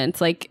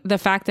elements. Like the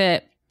fact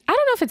that, I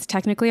don't know if it's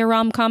technically a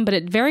rom-com, but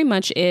it very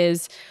much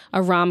is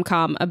a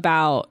rom-com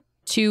about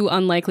two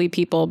unlikely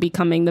people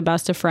becoming the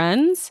best of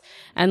friends.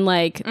 And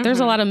like, there's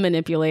a lot of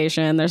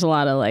manipulation. There's a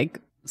lot of like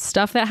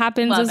stuff that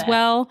happens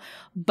well.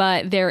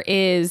 But there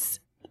is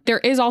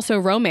also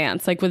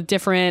romance, like with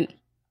different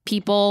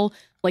people,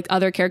 like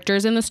other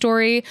characters in the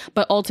story,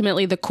 but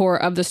ultimately the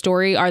core of the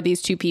story are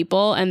these two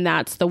people, and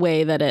that's the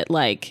way that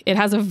it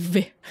has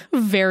a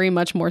very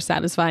much more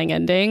satisfying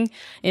ending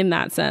in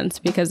that sense,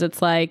 because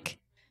it's like,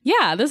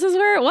 yeah, this is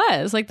where it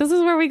was. Like, this is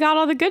where we got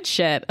all the good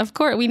shit. Of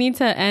course, we need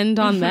to end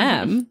on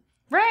them.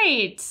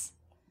 Right.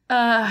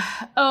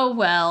 Oh,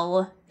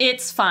 well,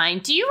 it's fine.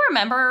 Do you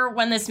remember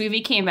when this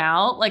movie came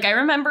out? Like, I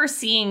remember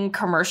seeing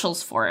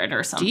commercials for it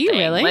or something. Do you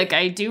really? Like,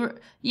 I do.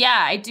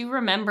 Yeah, I do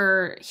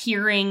remember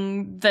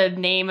hearing the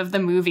name of the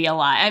movie a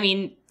lot. I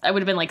mean, I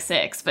would have been like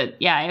 6, but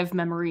yeah, I have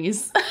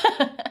memories.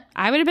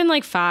 I would have been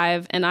like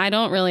 5, and I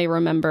don't really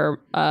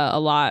remember a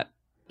lot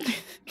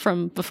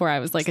from before I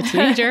was like a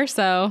teenager,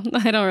 so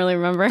I don't really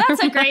remember.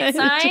 That's a great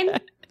sign.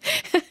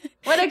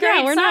 What a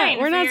great sign.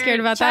 We're not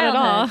scared about that at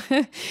all.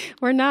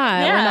 We're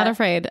not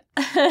afraid.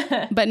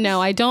 But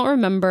no, I don't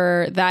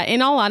remember that.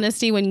 In all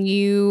honesty, when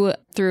you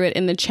threw it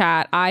in the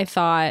chat, I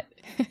thought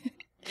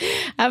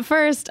at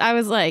first I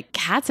was like,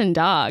 cats and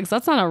dogs.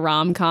 That's not a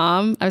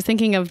rom-com. I was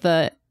thinking of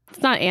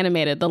it's not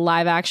animated, the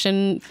live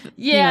action,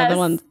 the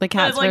ones, the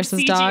cats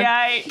versus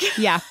dogs.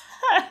 Yeah.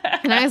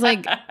 And I was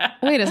like,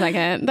 wait a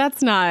second,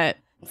 it's not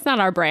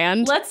our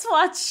brand. Let's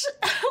watch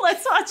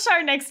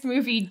our next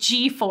movie,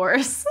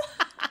 G-Force.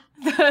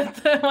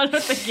 the one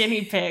with the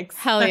guinea pigs.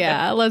 Hell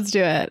yeah, let's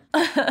do it.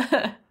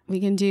 We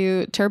can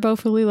do Turbo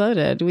Fully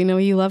Loaded. We know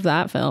you love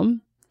that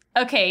film.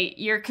 Okay,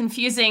 you're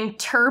confusing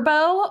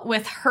Turbo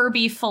with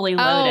Herbie Fully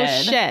Loaded.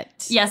 Oh, shit.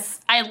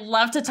 Yes, I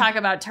love to talk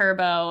about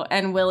Turbo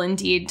and will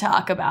indeed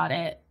talk about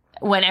it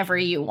whenever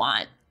you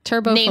want.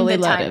 Turbo Name Fully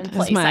the time Loaded. and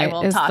place. I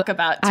will talk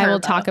about Turbo. I will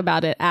talk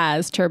about it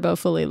as Turbo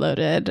Fully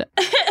Loaded.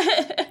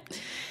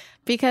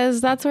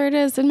 Because that's where it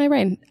is in my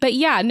brain. But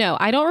yeah, no,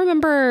 I don't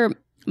remember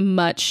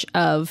much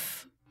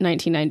of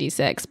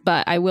 1996,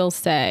 but I will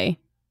say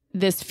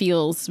this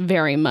feels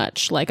very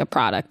much like a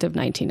product of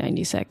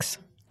 1996.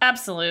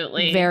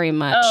 Absolutely. Very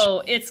much.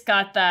 Oh, it's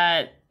got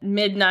that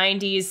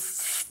mid-90s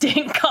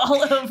stink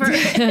all over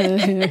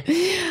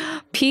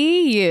it. PU,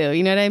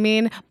 you know what I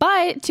mean?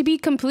 But to be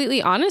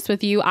completely honest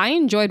with you, I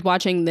enjoyed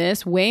watching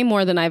this way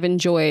more than I've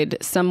enjoyed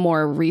some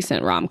more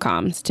recent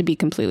rom-coms, to be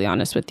completely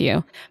honest with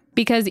you.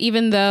 Because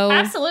even though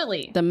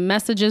absolutely the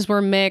messages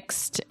were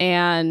mixed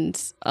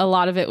and a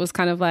lot of it was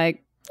kind of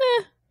like,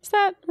 is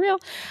that real?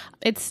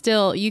 It's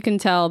still, you can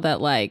tell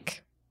that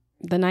like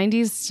the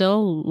 90s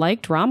still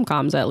liked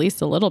rom-coms at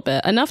least a little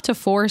bit. Enough to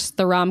force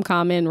the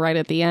rom-com in right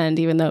at the end,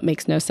 even though it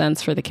makes no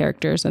sense for the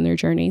characters and their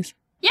journeys.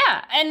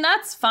 Yeah, and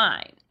that's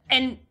fine.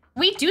 And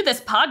we do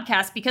this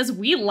podcast because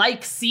we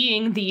like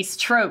seeing these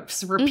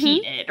tropes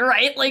repeated,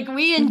 right? Like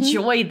we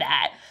enjoy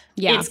that.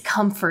 Yeah. It's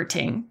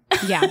comforting.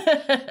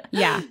 Yeah.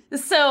 Yeah.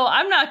 So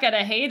I'm not going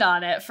to hate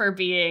on it for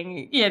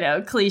being,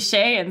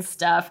 cliche and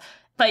stuff.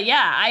 But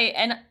yeah,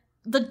 and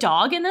the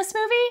dog in this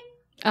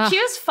movie, she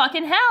was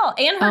fucking hell.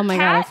 And her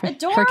cat,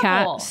 adorable. Her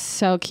cat,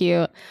 so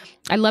cute.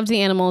 I loved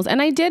the animals.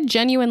 And I did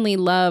genuinely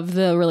love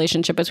the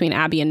relationship between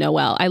Abby and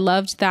Noelle. I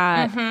loved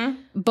that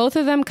both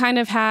of them kind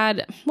of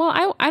had, well,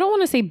 I don't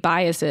want to say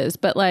biases,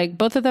 but like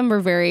both of them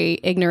were very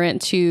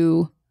ignorant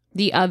to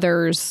the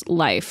other's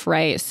life,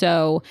 right?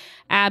 So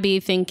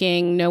Abby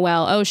thinking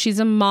Noelle, oh, she's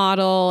a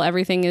model.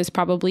 Everything is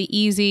probably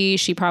easy.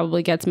 She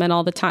probably gets men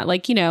all the time.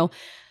 Like,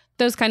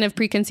 those kind of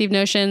preconceived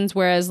notions.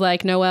 Whereas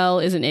like Noelle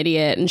is an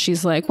idiot and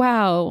she's like,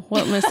 wow,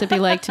 what must it be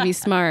like to be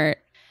smart?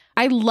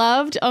 I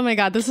loved, oh my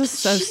God, this is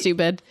so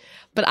stupid.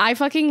 But I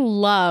fucking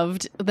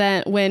loved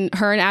that when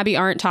her and Abby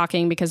aren't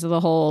talking because of the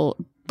whole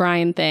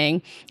Brian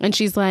thing. And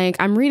she's like,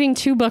 I'm reading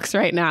 2 books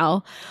right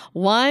now.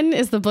 One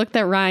is the book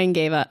that Brian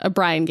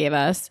gave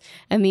us.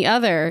 And the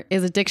other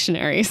is a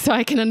dictionary. So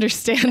I can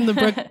understand the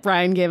book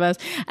Brian gave us.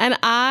 And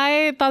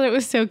I thought it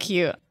was so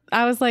cute.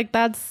 I was like,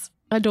 that's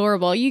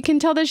adorable. You can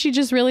tell that she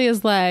just really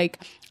is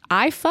like,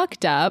 I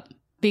fucked up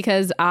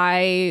because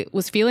I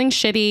was feeling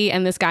shitty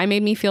and this guy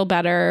made me feel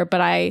better.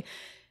 But I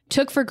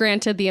took for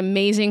granted the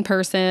amazing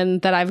person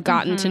that I've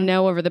gotten to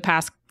know over the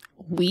past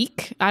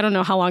week. I don't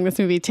know how long this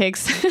movie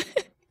takes.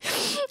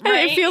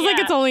 Right? It feels like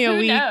it's only a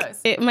week. Knows?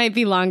 It might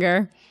be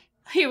longer.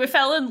 He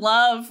fell in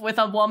love with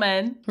a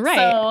woman. Right.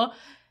 So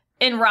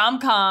in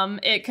rom-com,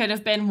 it could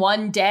have been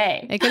one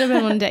day. It could have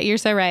been one day. You're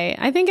so right.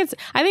 I think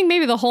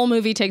maybe the whole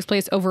movie takes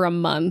place over a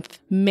month.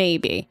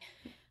 Maybe.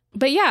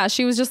 But yeah,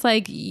 she was just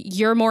like,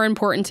 you're more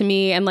important to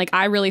me. And like,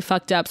 I really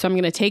fucked up. So I'm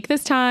going to take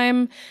this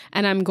time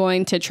and I'm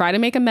going to try to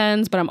make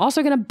amends, but I'm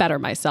also going to better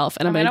myself.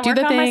 And I'm going to do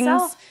the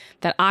things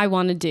that I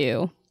want to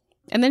do.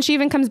 And then she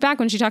even comes back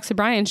when she talks to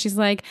Brian. She's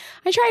like,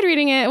 I tried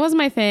reading it. It wasn't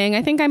my thing.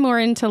 I think I'm more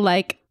into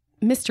like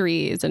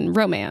mysteries and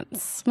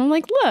romance. And I'm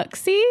like, look,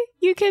 see,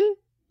 you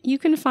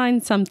can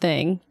find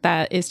something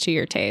that is to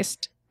your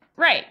taste.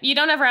 Right. You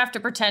don't ever have to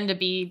pretend to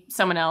be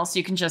someone else.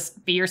 You can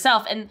just be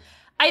yourself. And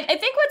I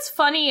think what's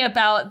funny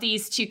about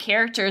these two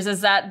characters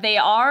is that they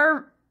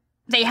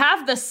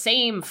have the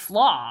same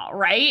flaw,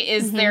 right?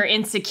 Is their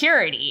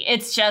insecurity.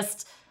 It's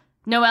just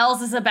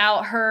Noelle's is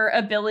about her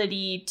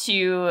ability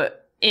to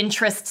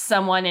interest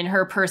someone in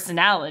her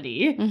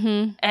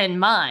personality and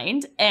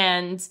mind.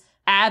 And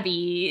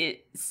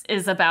Abby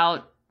is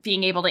about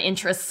being able to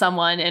interest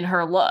someone in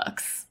her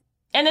looks.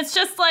 And it's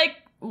just like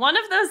one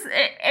of those,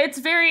 it's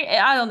very,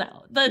 I don't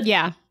know.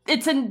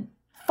 It's a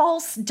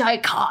false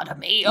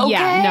dichotomy, okay?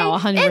 Yeah, no,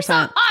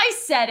 100%. I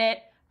said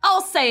it.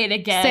 I'll say it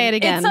again. Say it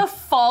again. It's a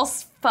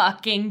false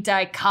fucking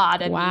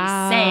dichotomy,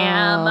 wow.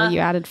 Sam. You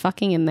added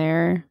fucking in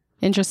there.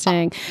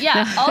 Interesting.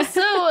 Yeah.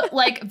 Also,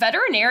 like,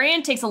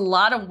 veterinarian takes a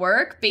lot of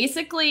work.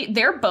 Basically,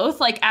 they're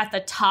both, like, at the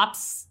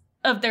tops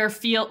of their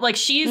field. Like,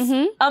 she's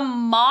a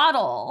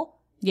model.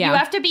 Yeah. You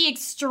have to be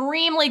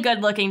extremely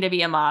good looking to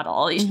be a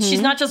model.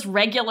 She's not just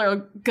regular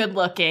good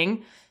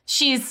looking.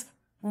 She's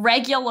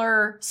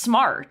regular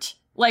smart.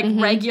 Like,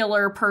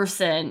 regular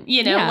person.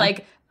 You know,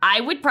 like, I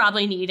would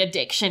probably need a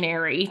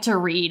dictionary to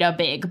read a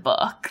big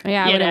book.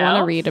 Yeah, I wouldn't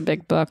want to read a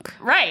big book.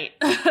 Right.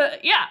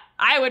 Yeah.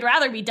 I would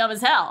rather be dumb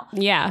as hell.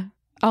 Yeah.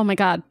 Oh my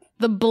God.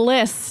 The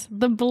bliss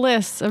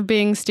of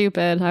being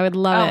stupid. I would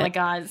love it. Oh my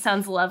God. It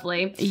sounds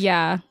lovely.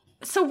 Yeah.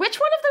 So which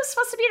one of those is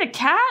supposed to be the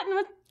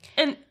cat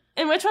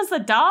and which one's the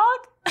dog?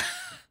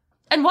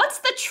 And what's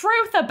the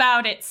truth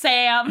about it,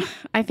 Sam?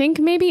 I think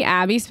maybe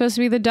Abby's supposed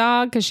to be the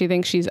dog because she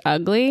thinks she's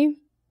ugly.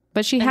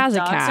 But she has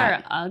a cat. Dogs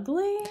are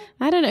ugly?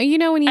 I don't know. You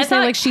know when you say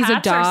like she's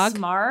a dog? Are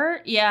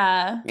smart?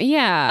 Yeah.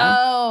 Yeah.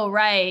 Oh,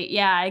 right.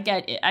 Yeah, I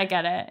get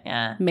it.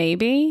 Yeah.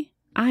 Maybe.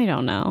 I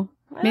don't know.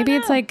 Maybe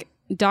it's like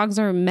dogs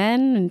are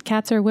men and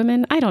cats are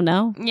women. I don't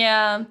know.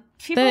 Yeah.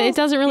 It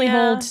doesn't really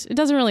hold. It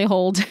doesn't really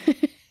hold.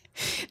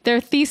 Their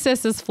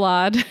thesis is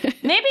flawed. Maybe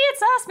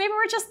it's us. Maybe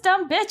we're just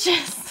dumb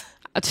bitches.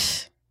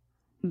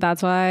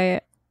 That's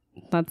why.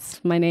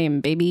 That's my name,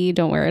 baby.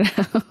 Don't wear it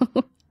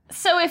out.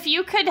 So if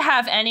you could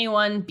have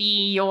anyone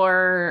be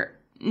your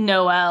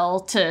Noelle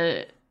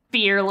to be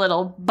your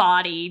little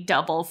body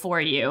double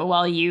for you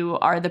while you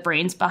are the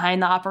brains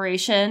behind the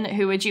operation,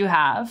 who would you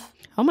have?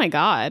 Oh my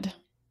God.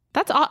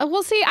 That's all.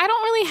 Well, see, I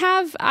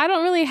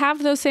don't really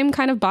have those same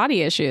kind of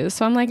body issues.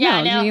 So I'm like,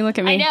 yeah, no, you look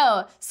at me. I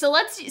know. So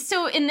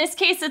in this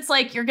case, it's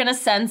like you're going to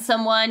send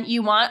someone,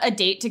 you want a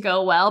date to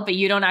go well, but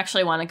you don't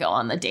actually want to go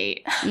on the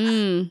date.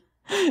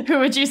 Who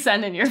would you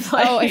send in your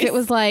place? Oh, if it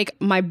was like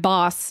my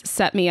boss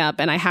set me up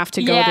and I have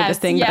to go to this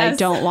thing, but I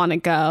don't want to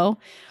go.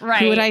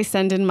 Right. Who would I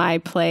send in my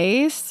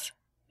place?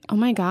 Oh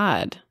my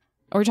God.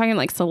 Are we talking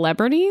like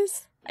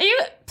celebrities? You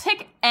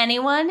pick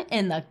anyone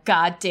in the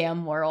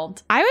goddamn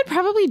world. I would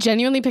probably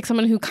genuinely pick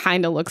someone who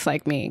kind of looks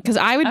like me because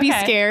I would be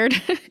scared.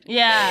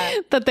 Yeah.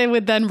 That they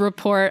would then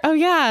report, oh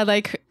yeah,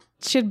 like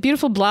she had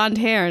beautiful blonde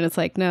hair. And it's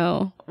like,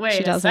 no,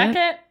 she doesn't.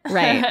 Second.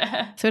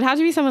 Right. So it'd have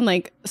to be someone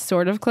like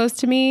sort of close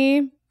to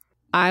me.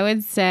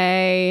 I'd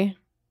say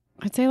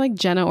like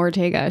Jenna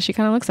Ortega. She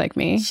kind of looks like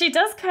me. She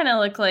does kind of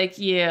look like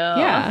you.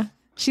 Yeah.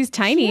 She's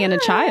tiny and a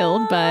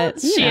child,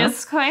 but she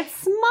is quite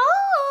small.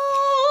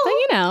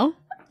 But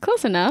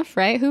close enough,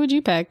 right? Who would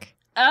you pick?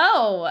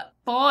 Oh,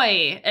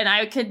 boy. And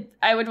I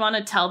would want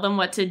to tell them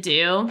what to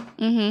do.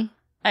 Mm-hmm.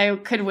 I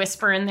could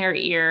whisper in their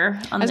ear on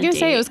the date. I was going to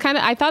say, it was kind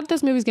of, I thought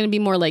this movie was going to be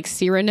more like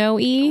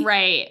Cyrano-y.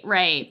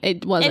 Right.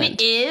 It wasn't. And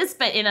it is,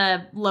 but in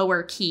a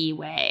lower key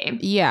way.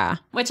 Yeah.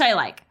 Which I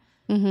like.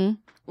 Mm-hmm.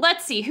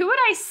 Let's see. Who would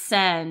I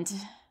send?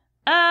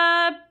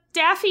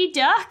 Daffy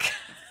Duck?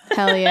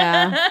 Hell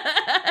yeah.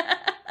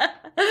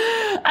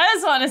 I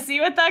just want to see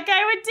what that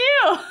guy would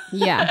do.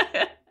 Yeah.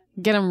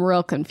 Get him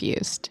real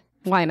confused.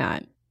 Why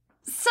not?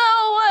 So,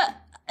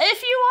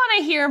 if you want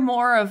to hear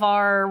more of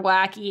our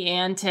wacky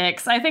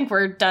antics, I think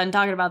we're done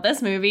talking about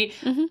this movie.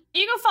 Mm-hmm.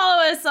 You can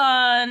follow us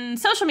on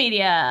social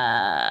media.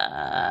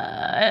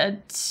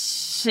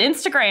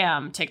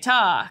 Instagram,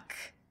 TikTok,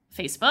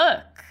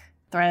 Facebook,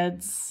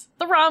 Threads.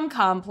 The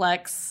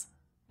Rom-Complex.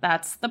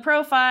 That's the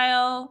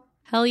profile.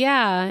 Hell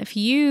yeah. If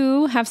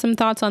you have some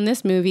thoughts on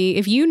this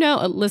movie,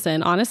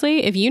 listen,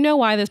 honestly, if you know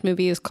why this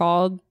movie is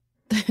called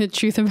The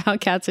Truth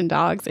About Cats and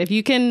Dogs, if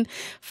you can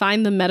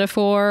find the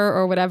metaphor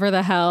or whatever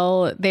the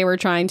hell they were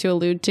trying to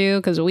allude to,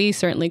 because we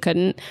certainly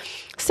couldn't,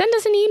 send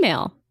us an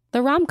email,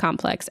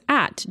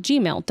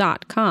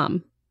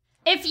 theromcomplex@gmail.com.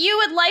 If you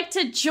would like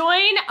to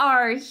join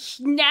our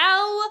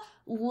now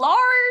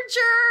larger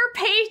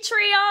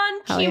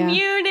Patreon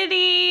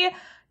community,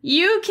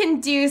 you can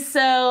do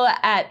so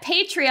at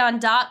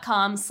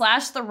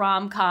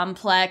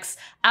patreon.com/theromcomplex.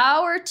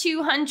 Our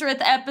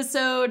 200th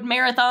episode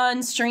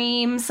marathon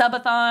stream,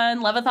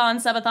 subathon,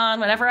 loveathon, subathon,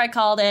 whatever I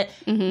called it,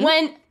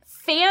 went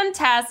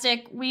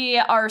fantastic. We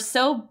are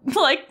so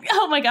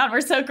oh my God,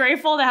 we're so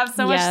grateful to have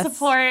so much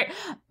support.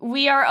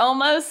 We are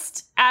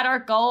almost at our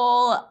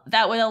goal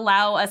that would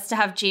allow us to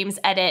have James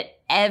edit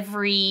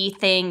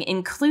everything,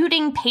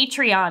 including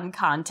Patreon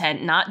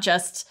content, not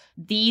just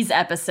these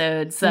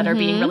episodes that are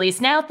being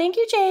released now. Thank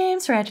you,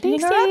 James, for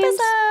editing our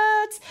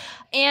episodes.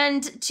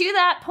 And to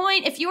that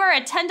point, if you are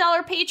a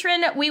 $10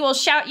 patron, we will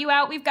shout you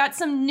out. We've got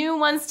some new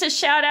ones to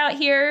shout out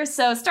here.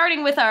 So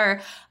starting with our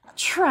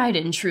tried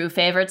and true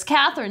favorites,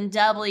 Catherine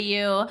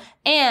W.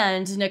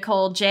 and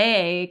Nicole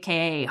J,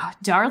 aka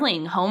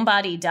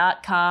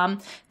darlinghomebody.com.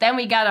 Then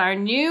we got our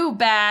new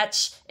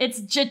batch. It's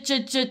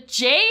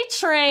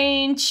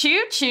J-Train,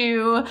 Choo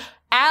Choo,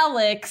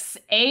 Alex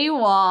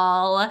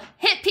AWOL,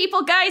 Hit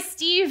People Guy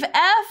Steve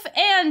F,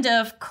 and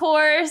of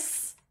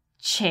course,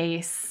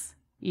 Chase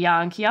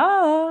Yonk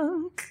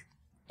Yonk.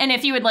 And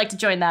if you would like to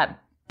join that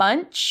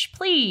bunch,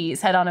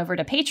 please head on over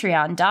to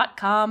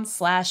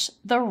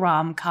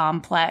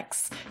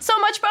patreon.com/theromcomplex. So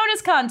much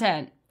bonus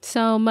content.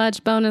 So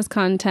much bonus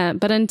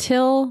content. But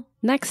until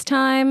next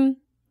time,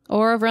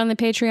 or over on the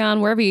Patreon,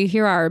 wherever you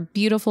hear our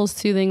beautiful,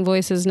 soothing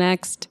voices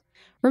next,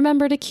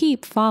 remember to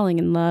keep falling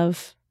in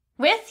love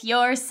with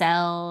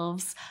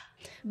yourselves.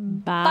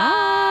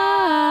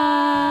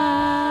 Bye.